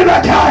fait tel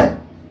bataille.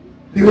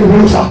 Il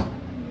révèle ça.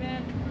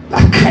 La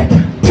crainte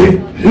de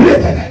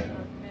l'Éternel.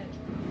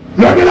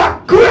 Lorsque la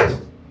crainte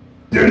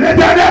de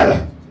l'Éternel,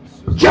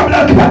 diable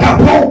qui va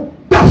t'apprendre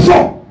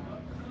d'absent.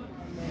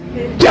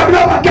 Diable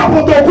va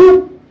t'apprendre ton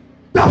goût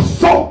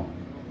d'absent.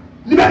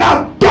 Il va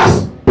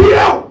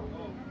gaspiller.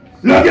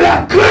 Lorsque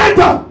la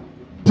crainte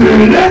de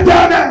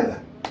l'Éternel,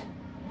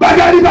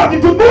 il va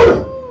dire tout le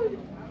monde.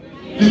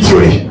 Il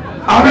tue.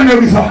 Amen.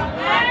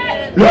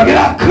 Lorsque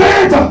la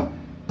crainte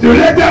de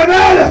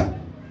l'Éternel,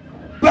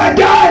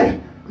 bagaille,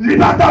 il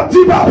va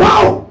t'apprendre papa.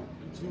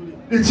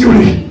 Il tue.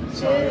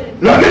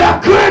 Lorsque la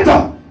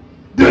crainte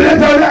de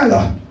l'Éternel,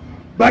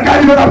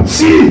 bagaille de la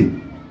petite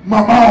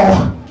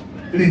maman,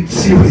 les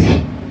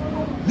tirer.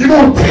 Ils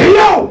vont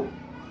trier,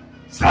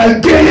 ça a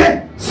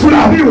gagné sous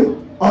la vie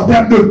en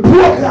termes de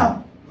programme.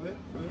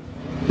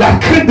 La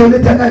crainte de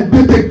l'Éternel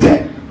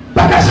détectée,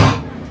 bagaille ça.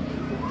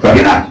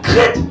 Lorsque la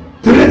crainte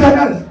de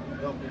l'Éternel,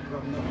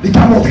 il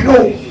t'a montré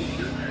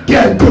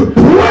quelques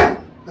points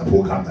dans le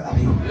programme de la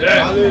vie.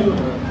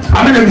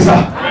 Amen.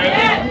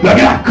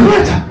 Lorsque la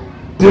crainte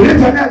de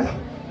l'Éternel,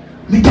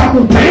 les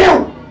montré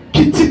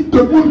qui type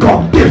de monde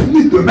comme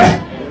défini demain.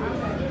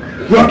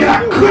 Lorsque la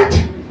crainte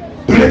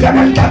de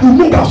l'Éternel, qui a dit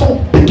mon garçon,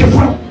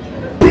 piquez-vous,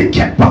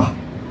 t'inquiète pas.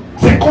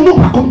 C'est qu'on n'a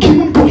pas comme qui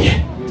monde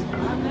connaît.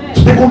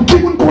 C'est comme qui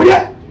monde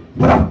connaît.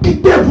 Voilà,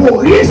 quitter vos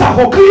rires, ça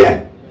va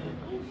crier.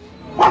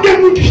 Moi, il y a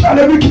des gens qui sont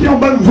allés quitter en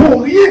bonne vos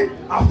rires,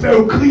 à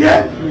faire crier,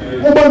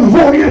 en bonne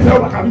vos rires,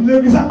 faire la cabine de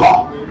l'église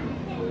encore.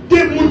 Il y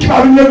a des gens qui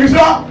vont venir l'église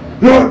là,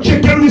 leur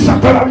checker lui, ça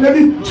fait la cabine de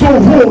l'église, sans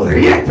vos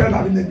rires, faire la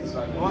cabine de l'église.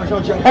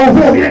 On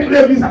voit rien que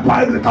l'église a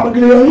parlé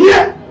de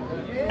rien.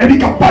 Et puis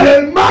quand parle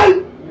le mal,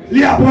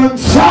 il apprend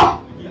ça,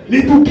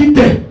 il tout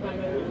quitter.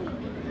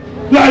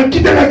 Là, il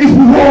quitte l'église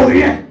pour voir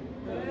rien.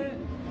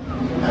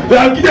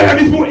 Là, il quitte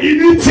l'église pour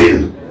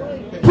inutile,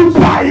 pour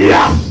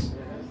paillasse,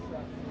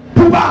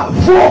 pour pas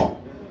faux.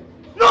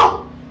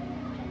 Non!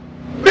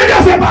 Mais là,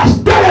 c'est pas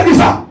dans l'église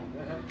ça.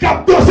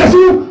 Cap c'est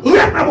sur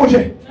rien à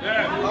manger.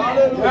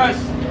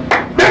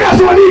 Mais là,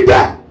 son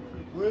leader,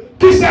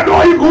 qui s'est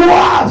noyé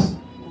groise.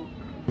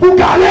 Pour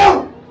qu'elle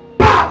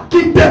pas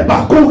quitter,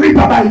 pas courir,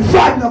 pas bailler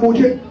fade dans mon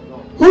Dieu.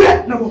 Oui,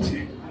 dans mon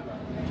Dieu.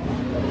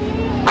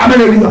 Amen.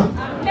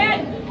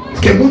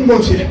 Parce que mon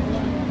Dieu,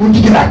 mon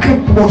Dieu, la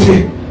crainte pour mon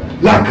Dieu.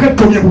 La crainte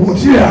qu'on vient pour mon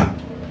Dieu,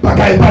 pas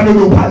qu'elle pas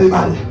nous parler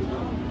mal.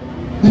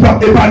 Il va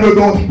pas nous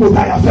donner pour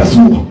tailler à faire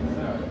sourd.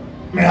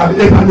 Mais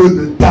elle pas nous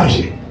de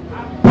danger.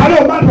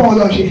 Parlez mal pour un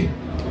danger.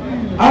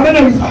 Amen.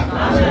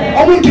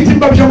 On monde qui dit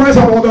pas jamais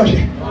ça pour un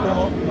danger.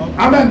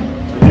 Amen.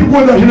 Plus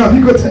gros danger dans la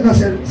vie que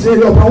c'est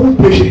leur par route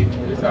péché.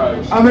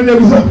 Amen.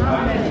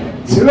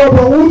 C'est leur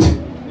par route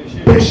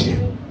péché.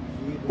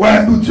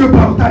 Ouais, nous Dieu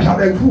partage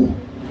avec vous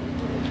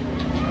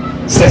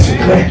ses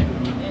secrets.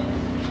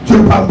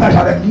 Dieu partage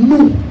avec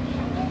nous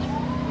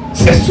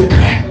ses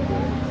secrets.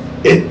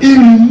 Et il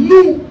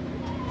nous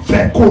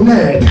fait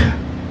connaître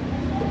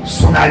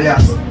son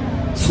alliance.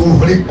 Si vous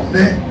voulez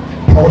connaître,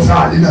 on va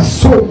aller dans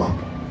Somme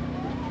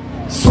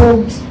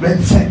Psaume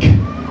 25,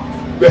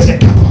 verset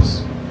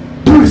 14.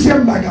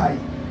 Deuxième bagaille.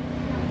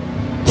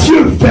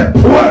 Dieu fait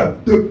preuve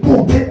de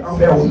bonté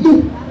envers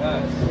nous.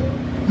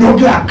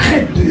 Donc la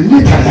crainte de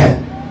l'Éternel,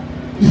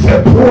 il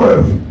fait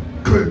preuve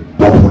que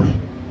bon pour lui.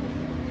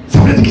 Ça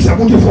veut dire qu'il s'est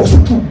bon Dieu force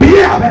tout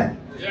bien avec.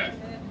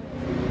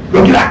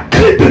 Donc la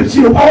crainte de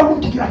Dieu, pas au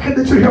qui la crainte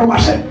de Dieu, j'ai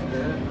marché.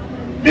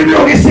 Mais il y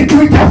a une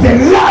sécurité à faire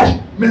l'âge,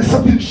 mais il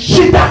s'appelle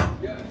chita.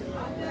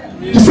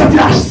 Il s'appelle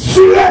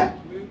assuré.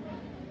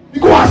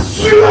 Il y a une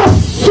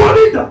assurance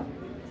solide.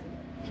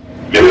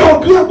 Mais il y a une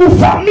grande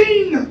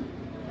famine.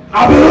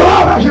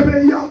 Abraham, j'ai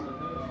payé.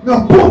 Mais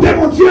pour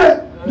mon Dieu,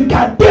 il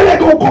a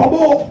délégué au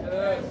combo.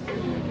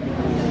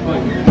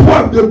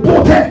 Preuve de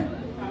bonté.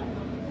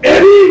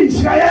 Élie,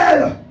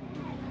 Israël.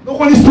 Donc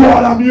on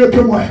histoire là mieux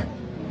que moi.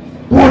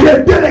 Pour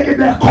Dieu déléguer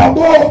des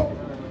combos.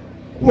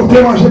 Pour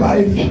te manger par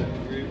Élie.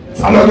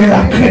 Ça leur est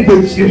la crainte de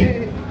Dieu.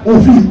 On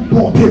vit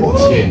bonté mon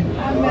Dieu.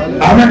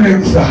 Amen,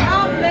 même ça.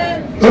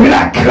 Donc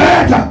la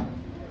crainte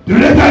de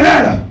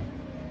l'Éternel.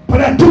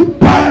 Pendant toute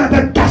part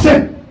d'être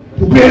cassé.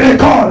 Pour payer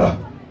l'école.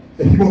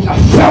 Et puis bon, ça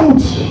fait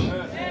route.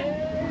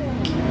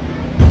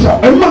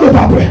 On ne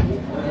pas prêt.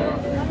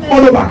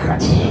 On ne pas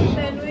craindre.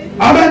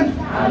 Amen.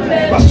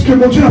 Parce que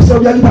mon Dieu n'a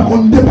servi à lui qu'on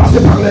dépasse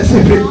par les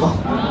événements.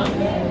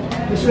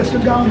 Monsieur, est-ce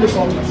que garde le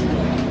sang?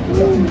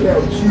 Vous avez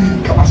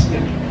une capacité.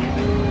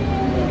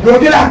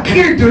 Donc la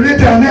crainte de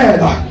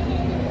l'Éternel.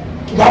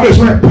 Vous n'avez pas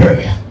besoin de peur.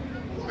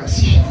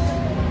 Merci.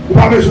 Vous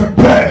n'avez pas besoin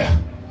de peur.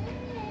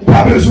 Vous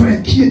n'avez pas besoin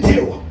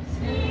d'inquiéter.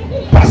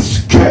 Parce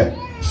que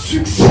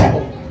succès,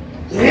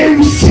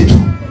 réussite,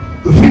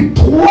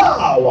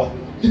 victoire,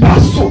 il va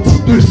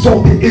sortir de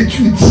sorte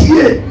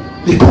d'étudier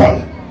l'école.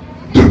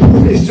 De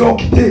professeurs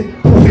qui étaient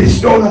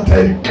professeurs dans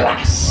telle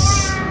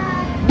classe.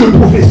 De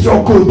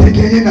professeurs qui ont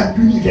gagné dans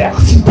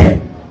l'université.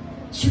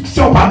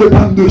 Succès, on va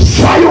dépendre de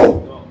ça,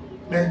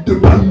 mais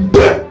dépend de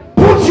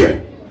pour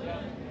Dieu.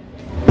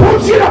 Pour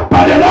Dieu, la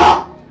parole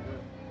là,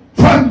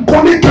 il faut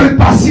connaître que le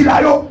passé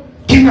là,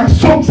 qui n'a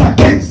somme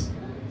 115.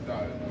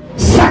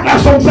 Ça, la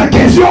somme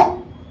 115,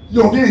 il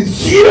y a des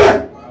yeux,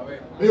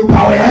 mais il n'y a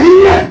pas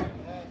rien.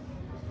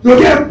 Il y a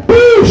des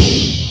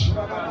bouches,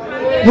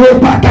 il n'y a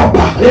pas qu'à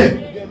parler.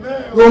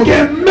 Il y a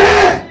des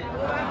mains,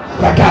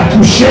 il n'y a pas qu'à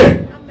toucher.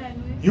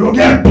 Il y a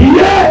des pieds,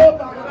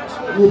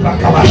 il n'y a pas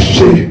qu'à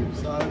marcher.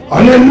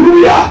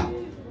 Alléluia.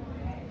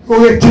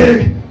 Il y a été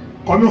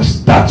comme une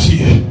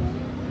statue.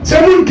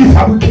 C'est le monde qui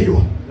fabrique.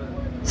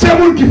 C'est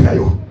le monde qui fait.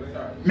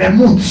 Mais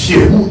mon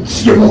Dieu,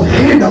 mon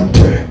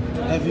Rédempteur.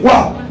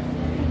 Waouh.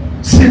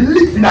 C'est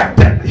lui qui l'a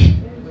tête.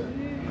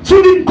 Si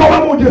vous dites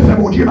comment mon Dieu fait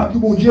mon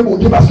Dieu, mon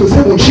Dieu, parce que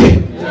c'est mon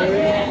Dieu.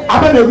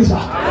 Amen, oui, ça.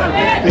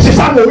 Et c'est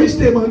ça Moïse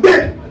t'a demandé.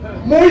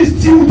 Moïse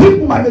dit, vous dites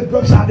pour m'amener le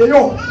peuple ça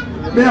d'ailleurs.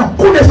 Mais en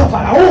connaissant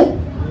Pharaon,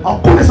 en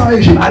connaissant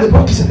l'Égypte à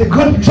l'époque, qui c'était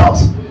grande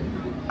puissance.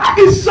 À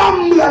qui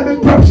semble le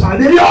peuple ça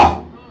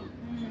d'ailleurs.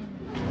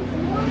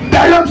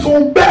 D'ailleurs,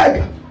 son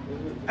bègue.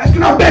 Est-ce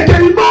qu'on a bègue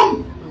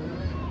lui-même?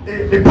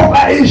 Et pour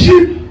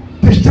l'Égypte,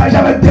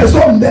 j'avais des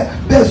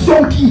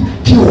hommes qui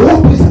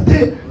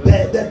représentaient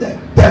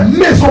des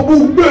maisons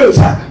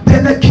bourbeuses,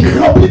 des mecs qui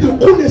remplissent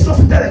de connaissances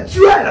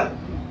intellectuelles,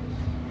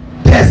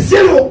 des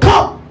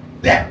éloquents,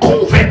 des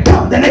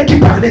convaincants, des mecs qui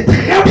parlaient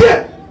très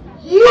bien.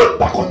 Moi,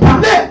 par contre,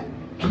 parler,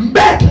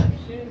 bête,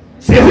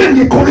 c'est vrai,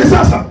 les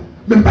connaissances,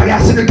 même pas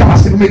assez de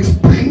capacité de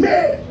m'exprimer.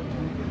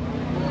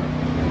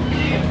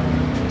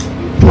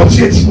 Pour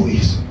Dieu dit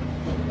Moïse,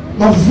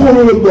 je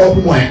vole le bord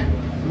pour moi,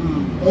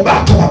 mon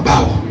bâton à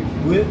bas.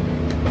 Oui.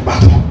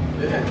 Bâton.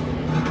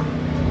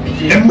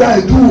 Et moi,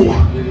 tout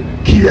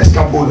qui est ce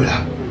qu'on voit là?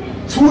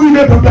 Si vous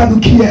voulez pas nous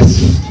qui est,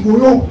 vous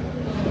voulez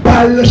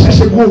pas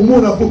chercher gros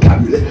mots dans le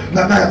vocabulaire,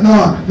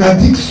 dans le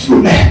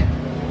dictionnaire,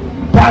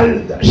 pas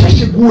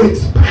chercher gros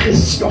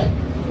expression.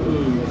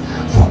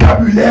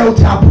 Vocabulaire,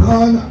 tu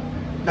apprends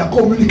la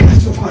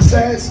communication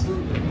française,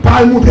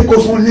 pas montrer qu'on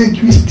sont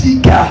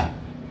linguistique.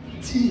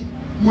 Si,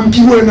 moi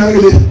qui voit dans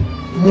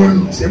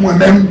c'est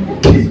moi-même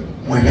qui,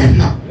 moi-même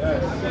là.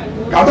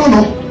 Pardon,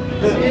 non?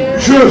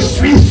 Je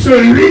suis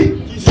celui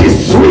qui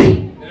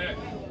suis.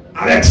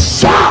 Avec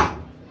ça,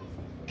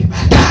 qui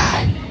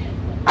bataille.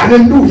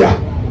 Alléluia.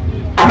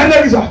 Amen,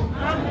 Elisa.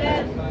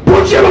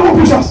 Pour Dieu, ma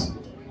puissance.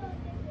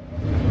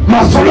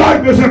 Ma soeur a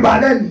besoin de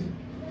baleine.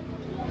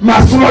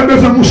 Ma soeur a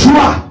besoin de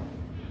mouchoir.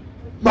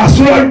 Ma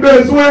soeur a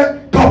besoin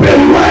de camper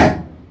loin.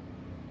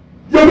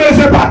 Il a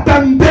besoin de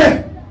patente.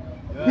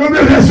 Il a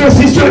besoin de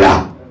ceci,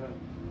 cela.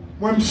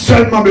 Moi,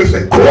 seulement besoin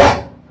de quoi?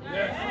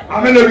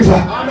 Amen, Elisa.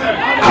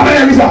 Amen,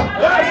 Elisa.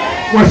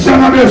 Moi,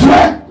 seulement besoin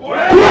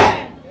de quoi?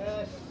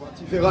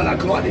 Tu feras la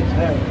croix.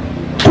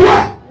 Quoi?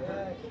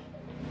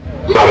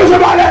 Je n'ai pas besoin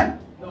de baleine.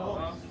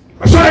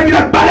 Je suis venu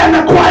de baleine,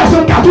 de quoi? Je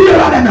suis cartouille de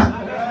baleine.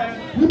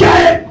 Je suis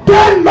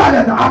plein de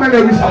baleine. Amen,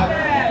 Elisa.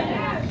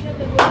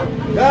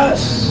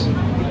 Yes.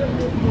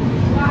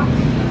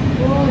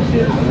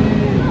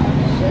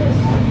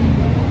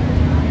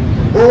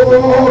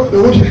 Oh, le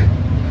rocher.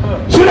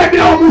 Si on est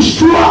bien en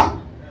mouchoir,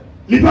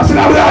 il passe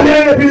la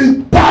baleine et puis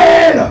il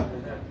taille.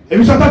 Et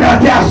puis il s'entend à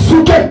terre à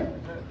souquer.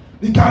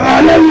 il a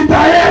râlé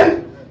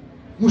l'Itaël,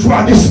 nous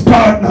jouons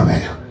disparaître dans la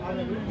mer.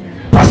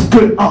 Parce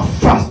qu'en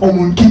face, on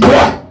monde qui croit.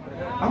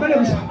 Amen.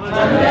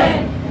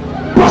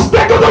 Parce que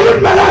quand on a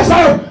une menace,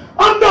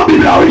 en dans la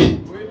Bible, oui.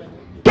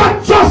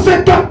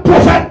 450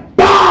 prophètes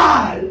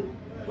Baal.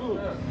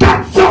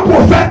 400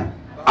 prophètes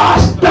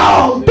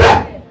Astarté.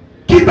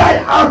 Qui va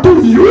en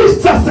tout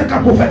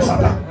 850 prophètes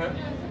Satan.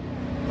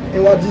 Et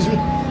roi 18.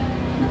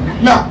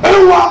 Non,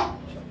 1 roi,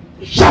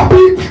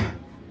 chapitre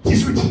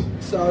 18.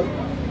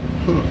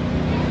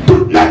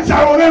 Toutes les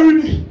gens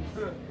réunis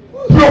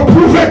pour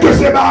prouver que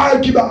c'est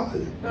Baal qui Baal.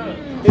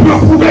 Pour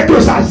prouver que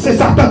c'est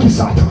Satan qui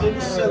Satan.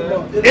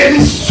 Et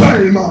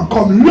seulement,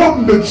 comme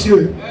l'homme de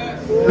Dieu,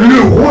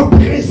 le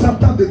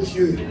représentant de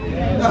Dieu,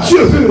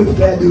 Dieu veut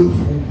faire de vous.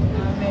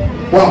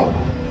 Wow.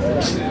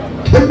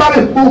 Je ne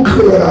parle pas de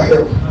créole là.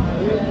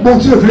 Bon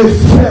Dieu veut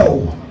faire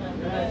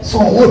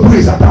son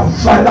représentant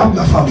valable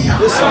dans la famille.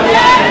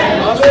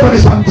 Vous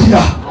connaissez ça me dit là.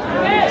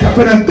 Ça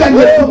fait un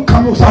dernier temps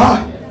comme ça.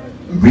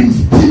 Je viens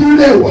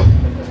stimuler.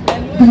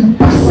 Je viens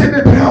passer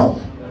mes plans.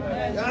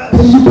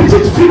 Pour une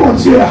petite fille, mon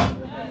Dieu.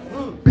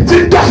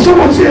 Petit garçon,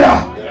 mon Dieu.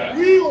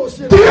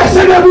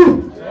 Tirez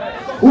debout.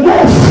 Ou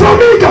mon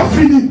famille qui a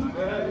fini.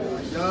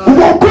 Ou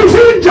mon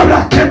cousine qui a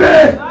la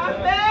kébé.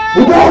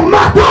 Ou mon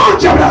matin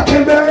qui a la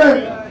kébé.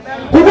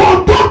 Ou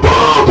mon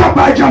tonton qui a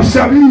pas de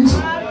service.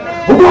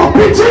 Ou mon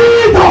petit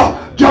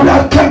qui a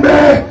la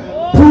kébé.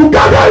 Pour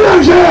garder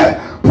l'ingé.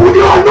 Pour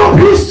dire au nom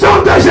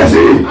puissant de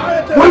Jésus.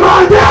 Vous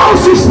demandez en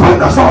suspens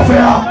dans son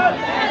faire.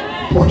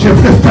 Pour Dieu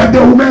veut faire de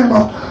vous-même.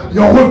 Il y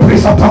a un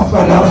représentant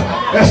valable.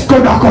 Est-ce qu'on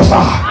a comme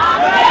ça?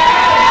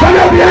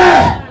 Tenez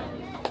bien.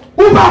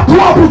 Où va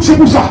toi pour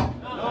dire ça?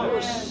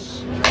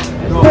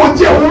 Pour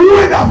Dieu, où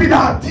est David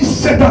à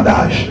 17 ans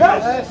d'âge?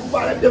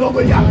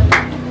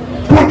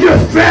 Pour Dieu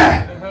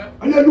fait.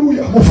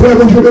 Alléluia. Mon frère,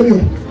 mon Dieu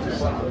béni.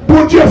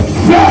 Pour Dieu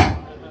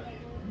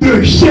fait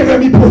de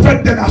Jérémie,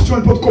 prophète des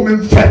nations, pour qu'on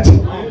même fête.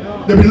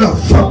 Depuis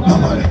l'enfant, non,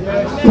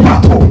 ou pas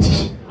trop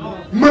petit.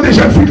 Moi, des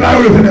jeunes filles là,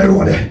 le venez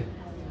loin.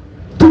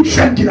 Toute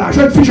jeune qui là,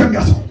 jeune fille, jeune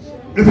garçon,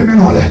 le venez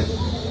loin.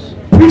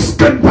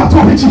 Puisque pas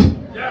trop petit.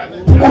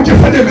 Pour mon Dieu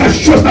fait des grandes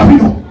choses dans la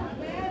vie, non.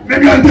 Mais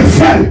bien de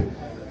faire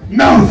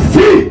dans la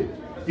vie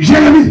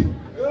Jérémie,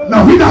 dans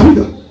la vie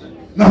David,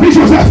 dans la vie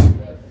Joseph,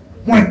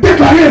 moi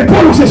déclaré et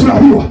prononcé sur la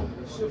vie.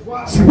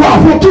 C'est moi,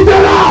 vous quitter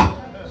là,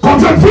 comme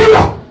jeune fille,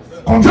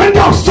 comme jeune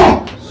garçon,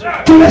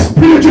 que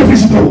l'Esprit de Dieu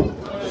visite vous.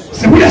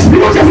 C'est vous l'Esprit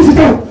de Dieu visite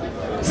vous.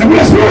 C'est vous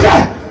l'Esprit de Dieu.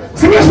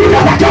 C'est vous l'Esprit de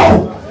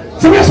l'attaquant.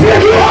 C'est vous l'Esprit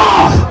de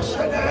gloire.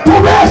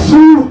 Tombez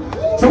sur.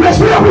 C'est vous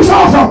l'Esprit de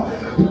puissance.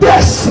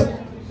 Desce.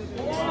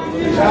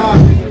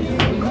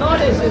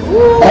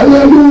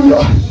 Alléluia.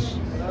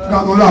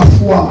 Gardons la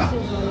foi.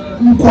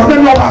 Nous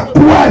connaissons la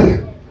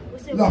toile,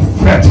 la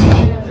fête.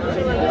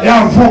 Et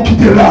avant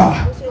qu'il était là,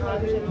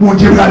 mon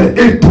Dieu va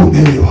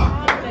étonner.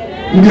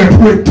 Nous devons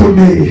pour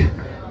étonner.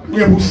 Nous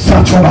devons pour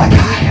sentir la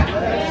bataille.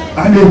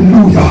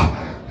 Alléluia.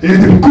 Et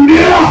depuis qu'on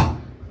est là,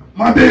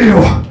 ma belle,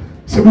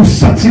 c'est pour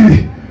sentir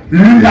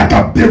lui la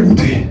cap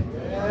dégoûté.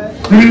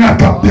 Lui la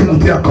cap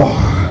dégoûté encore.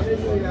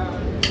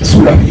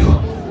 Sous la vie.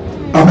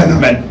 Amen,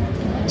 amen.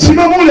 Si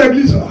maman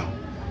l'église là,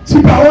 si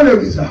parole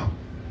l'église là,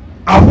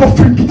 après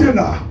fin quitter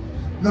là,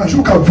 dans le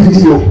jour qui va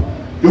venir,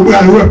 il va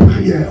aller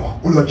prière,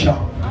 on l'a dit.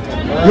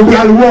 Il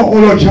va aller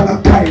on l'a dit à la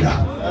taille là.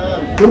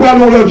 Il va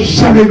aller on l'a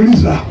dit à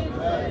l'église là.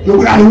 Il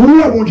va aller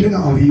mon Dieu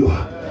dans la vie.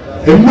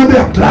 Et demander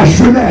la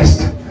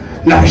jeunesse,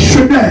 la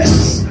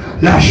jeunesse,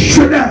 la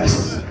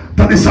jeunesse.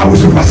 Attendez ça,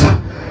 recevoir ça.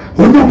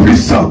 Au nom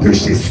puissant de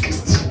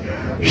Jésus-Christ.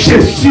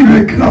 Jésus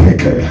le grand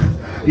vainqueur.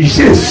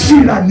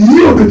 Jésus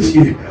l'agneau de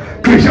Dieu.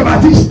 Que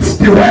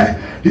Jean-Baptiste dit, ouais,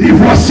 il dit,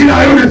 voici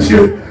l'agneau de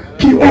Dieu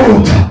qui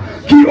ôte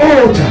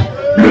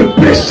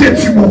le péché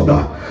du monde.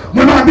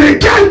 Vous demandez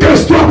quel que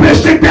soit le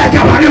péché de Père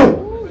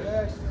Cavallo.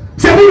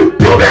 C'est vous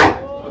tomber.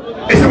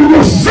 Et c'est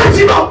vous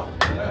sentiment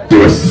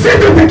de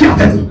sainteté qui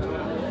attend.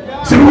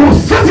 C'est mon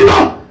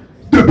sentiment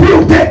de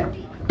pureté,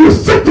 de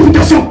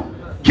sanctification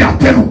qui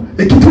attend nous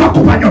et qui doit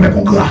accompagner avec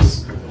mon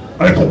grâce,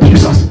 avec mon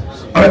puissance,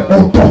 avec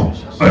mon temps,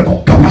 avec mon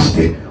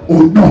capacité,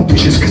 au nom de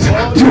Jésus-Christ.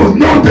 Dis au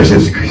nom de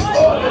Jésus-Christ.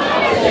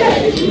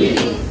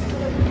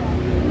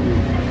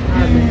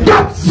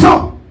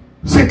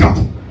 450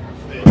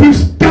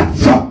 plus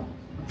 400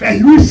 fait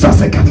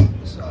 850.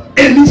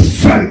 Élie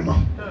seulement.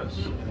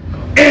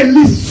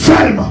 Élie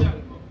seulement.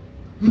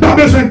 Nous n'avons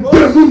pas besoin de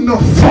nous dans la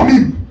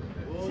famille.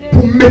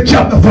 Pour mettre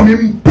dans la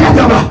famille, pas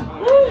là-bas.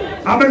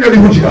 Amen, le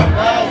livre de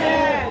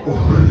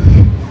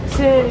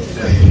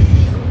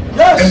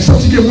elle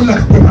sortit des gens qui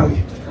préparé.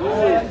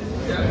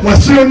 Moi,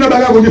 si on a des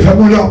gens qui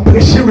font leur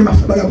prêcher, on a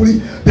fait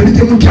des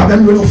gens qui avaient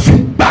un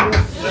feedback.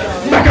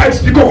 Je vais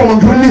expliquer comment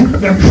je vais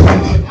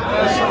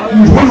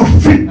nous jouons nos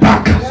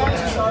feedback.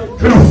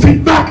 Je vais nos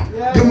feedback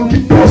des gens qui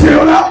posent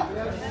là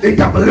et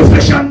qui ont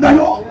réfléchi en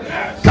d'ailleurs,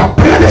 qui ont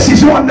pris la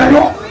décision en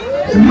d'ailleurs.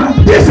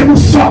 C'est nous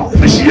sommes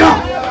réfléchis là,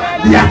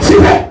 il y a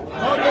tiré.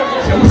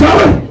 C'est vous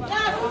savez.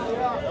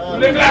 Vous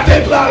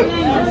l'éclatez là.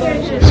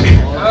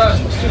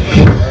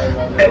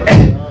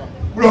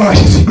 Gloire à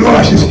Jésus, gloire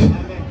à Jésus,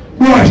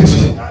 gloire à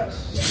Jésus.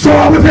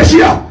 sont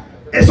réfléchis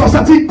et sont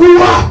sortis quoi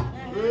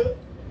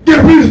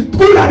depuis tout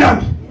la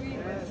dame.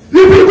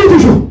 Les pays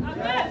toujours.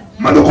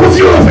 Maintenant,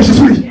 continue à réfléchir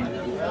sur lui.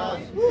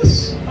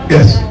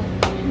 Yes.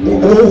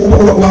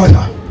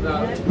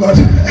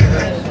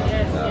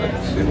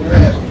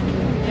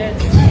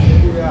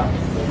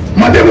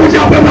 Madame, on dit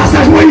après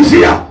passage, moi ici,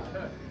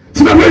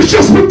 c'est même une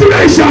chance pour tout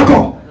le ici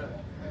encore.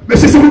 Mais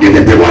c'est vous qui avez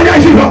des témoignages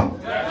vivants.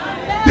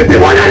 Des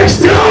témoignages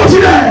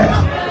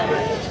extraordinaires.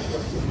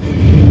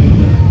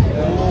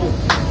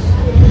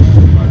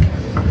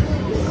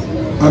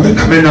 Amen,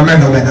 amen,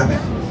 amen, amen, amen.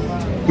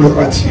 Gloire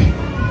à Dieu.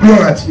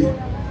 Gloire à Dieu.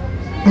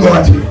 Gloire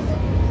à Dieu.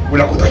 Vous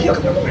la contrariez comme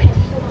ça.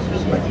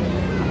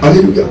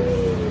 Alléluia.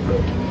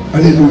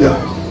 Alléluia.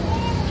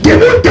 Quel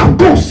monde qui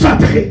a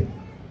concentré.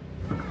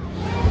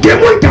 Quel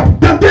monde qui a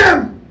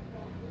tandem.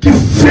 Qui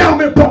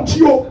ferme le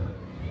portio.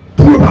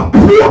 Pour ne pas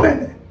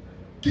promener.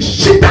 Qui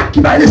chita,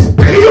 qui va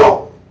l'esprit.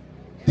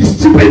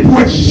 Discipline pour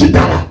être chita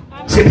là.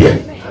 C'est bien.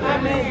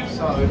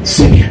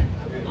 C'est bien.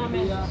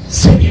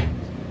 C'est bien.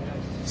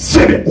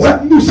 C'est bien. Ouais,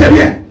 nous c'est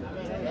bien.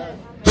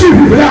 Tu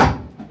vivras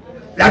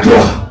la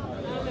gloire.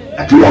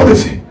 La gloire de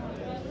Dieu.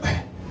 Ouais.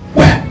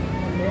 Ouais.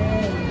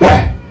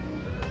 Ouais.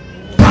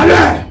 Tout à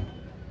l'heure.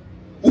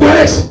 Où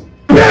est-ce?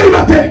 Père du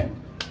matin.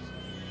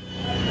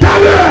 Tout à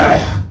l'heure.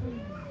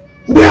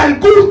 Où est-ce le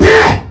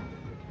goûter?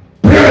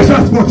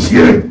 Présence mon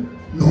Dieu.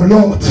 Dans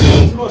l'autre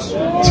dimension.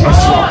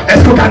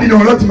 Est-ce qu'on a dit dans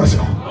l'autre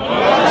dimension?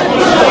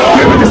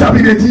 Répétez ça,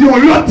 puis dit dans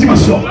l'autre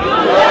dimension.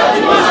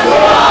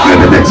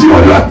 Répétez dans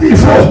l'autre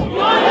niveau.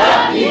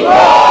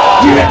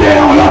 Qui était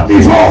dans l'autre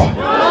niveau.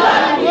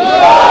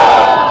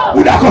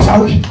 Vous d'accord ça,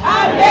 oui?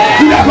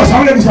 Vous d'accord ça,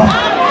 oui, ça?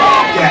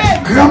 Yes.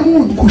 Grand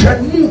monde, couché de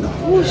monde.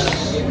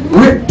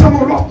 Oui, dans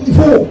l'autre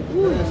niveau.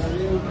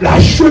 La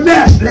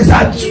jeunesse, les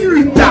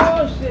adultes.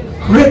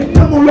 Oui,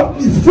 dans l'autre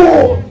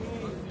niveau.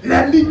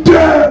 Les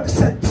leaders de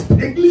cette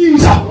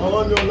église.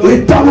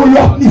 Oui, dans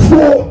l'autre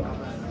niveau.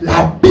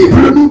 La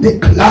Bible nous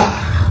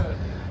déclare.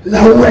 Là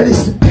où est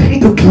l'esprit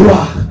de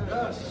gloire.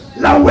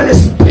 Là où est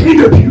l'esprit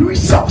de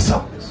puissance.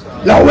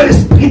 Là où est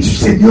l'esprit du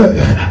Seigneur,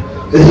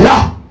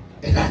 là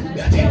est la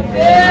liberté.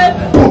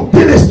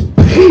 Portez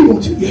l'esprit, mon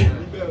Dieu.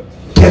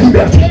 Quelle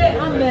liberté?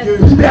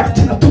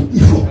 Liberté à tout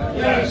niveau.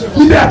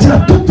 Liberté à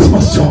toute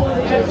dimension.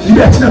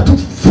 Liberté à toute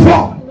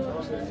forme.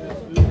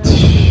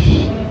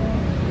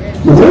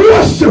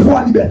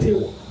 Recevoir la liberté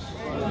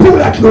pour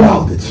la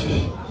gloire de Dieu.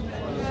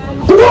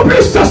 En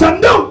plus, ça, ça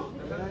non.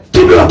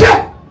 Qui bloquait,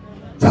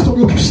 ça son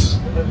blocus.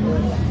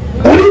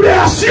 En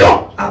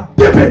libération à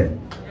bébé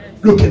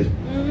bloqué.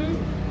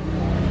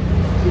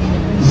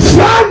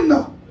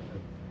 Van,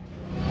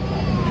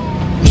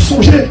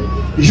 songez,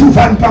 je vous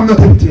van par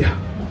notre invité.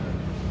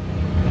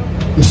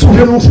 Nous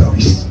songez mon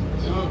service.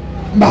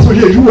 Je ne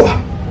songez jour.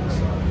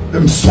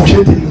 Je songez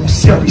mon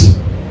service.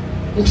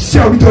 Mon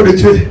serviteur de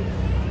Dieu,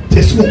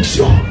 tes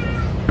fonctions.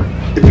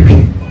 Et puis,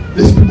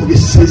 l'esprit mauvais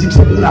saisi,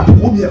 c'est pour la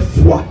première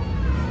fois.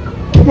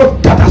 Qui peut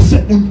 4 à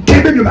 7 personnes qui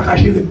aiment de ma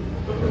gérer.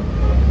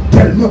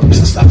 Tellement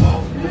puissance la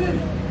forme.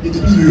 Et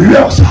depuis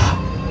l'heure, ça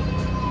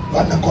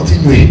va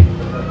continuer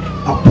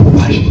à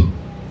propager.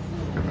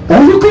 On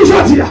veut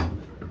qu'aujourd'hui,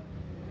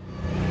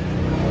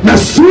 dans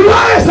ce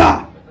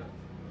ça,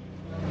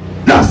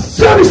 dans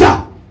ce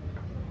ça,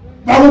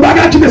 va vous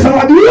bagage qui descend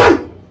à Dieu.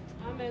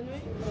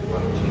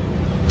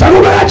 Ça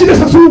vous bagage qui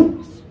descend sous.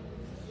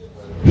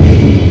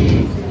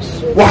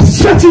 Ou à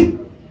senti,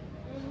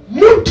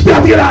 moun qui t'a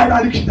entré là, il va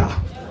aller chita.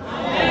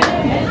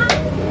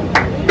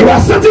 Et ou à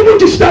senti, moun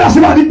qui chita là, c'est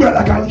va aller dans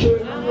la caille.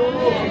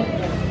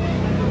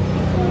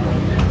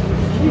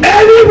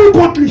 Et lui, vous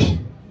contre lui.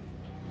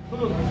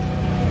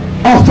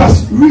 En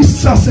face,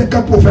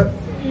 850 prophètes.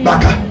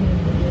 Baka.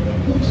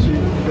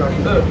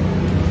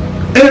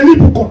 Et lui,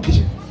 pour contre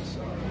lui.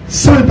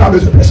 Sans il pas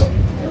besoin de personne.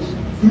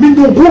 Mais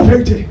nous, gros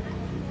vérité.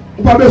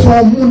 On n'a pas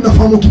besoin de monde dans la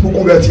famille qui peut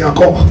convertir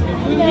encore.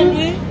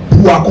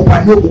 Pour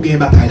accompagner pour gagner une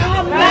bataille.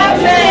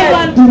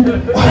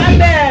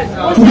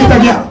 Vous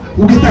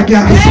avez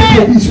assez de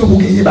provisions pour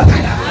gagner une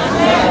bataille.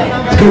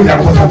 Est-ce que vous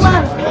avez compris?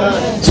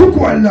 Sous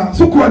quoi là?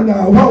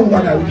 On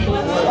va la rue.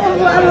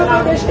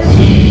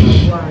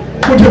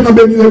 Faut Dieu nous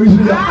bénisse la vie.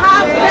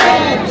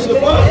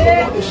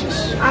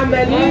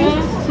 Amen.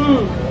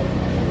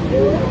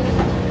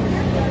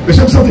 Mais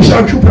je me sens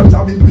chaque jour pour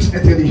être plus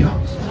intelligent.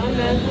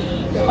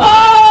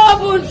 Oh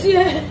mon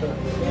Dieu!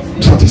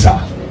 Vous sentez ça?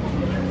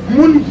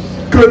 Moun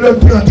que l'homme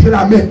peut entrer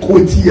la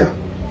mercredi,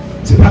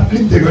 c'est pas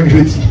plus de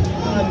jeudi.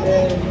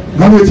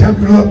 Vendredi,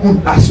 l'autre monde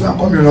assume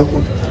comme l'autre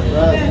monde.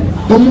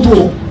 Donc,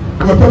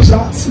 le peuple,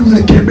 ça, si vous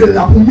êtes belle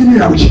là, pour minuit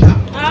la Wichita.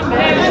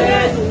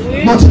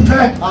 Amen. Mon Dieu,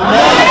 fait?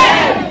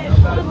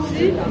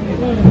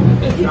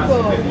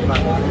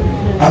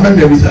 Amen,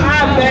 l'église.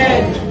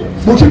 Amen.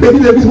 Mon Dieu, bénis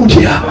l'église, mon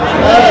Dieu.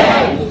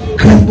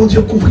 Crève, mon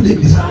Dieu, couvre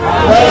l'église.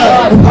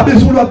 On n'a pas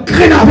besoin de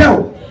créer avec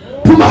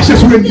pour marcher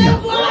sur l'église.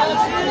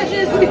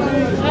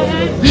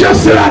 Je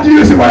sais la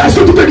Dieu recevoir, il y a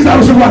surtout l'église à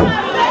recevoir.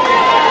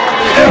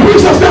 Et puis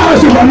ça, c'est à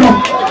recevoir, non.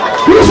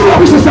 Nous sommes la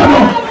puissance,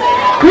 non.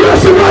 Nous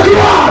recevons la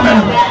gloire, amen.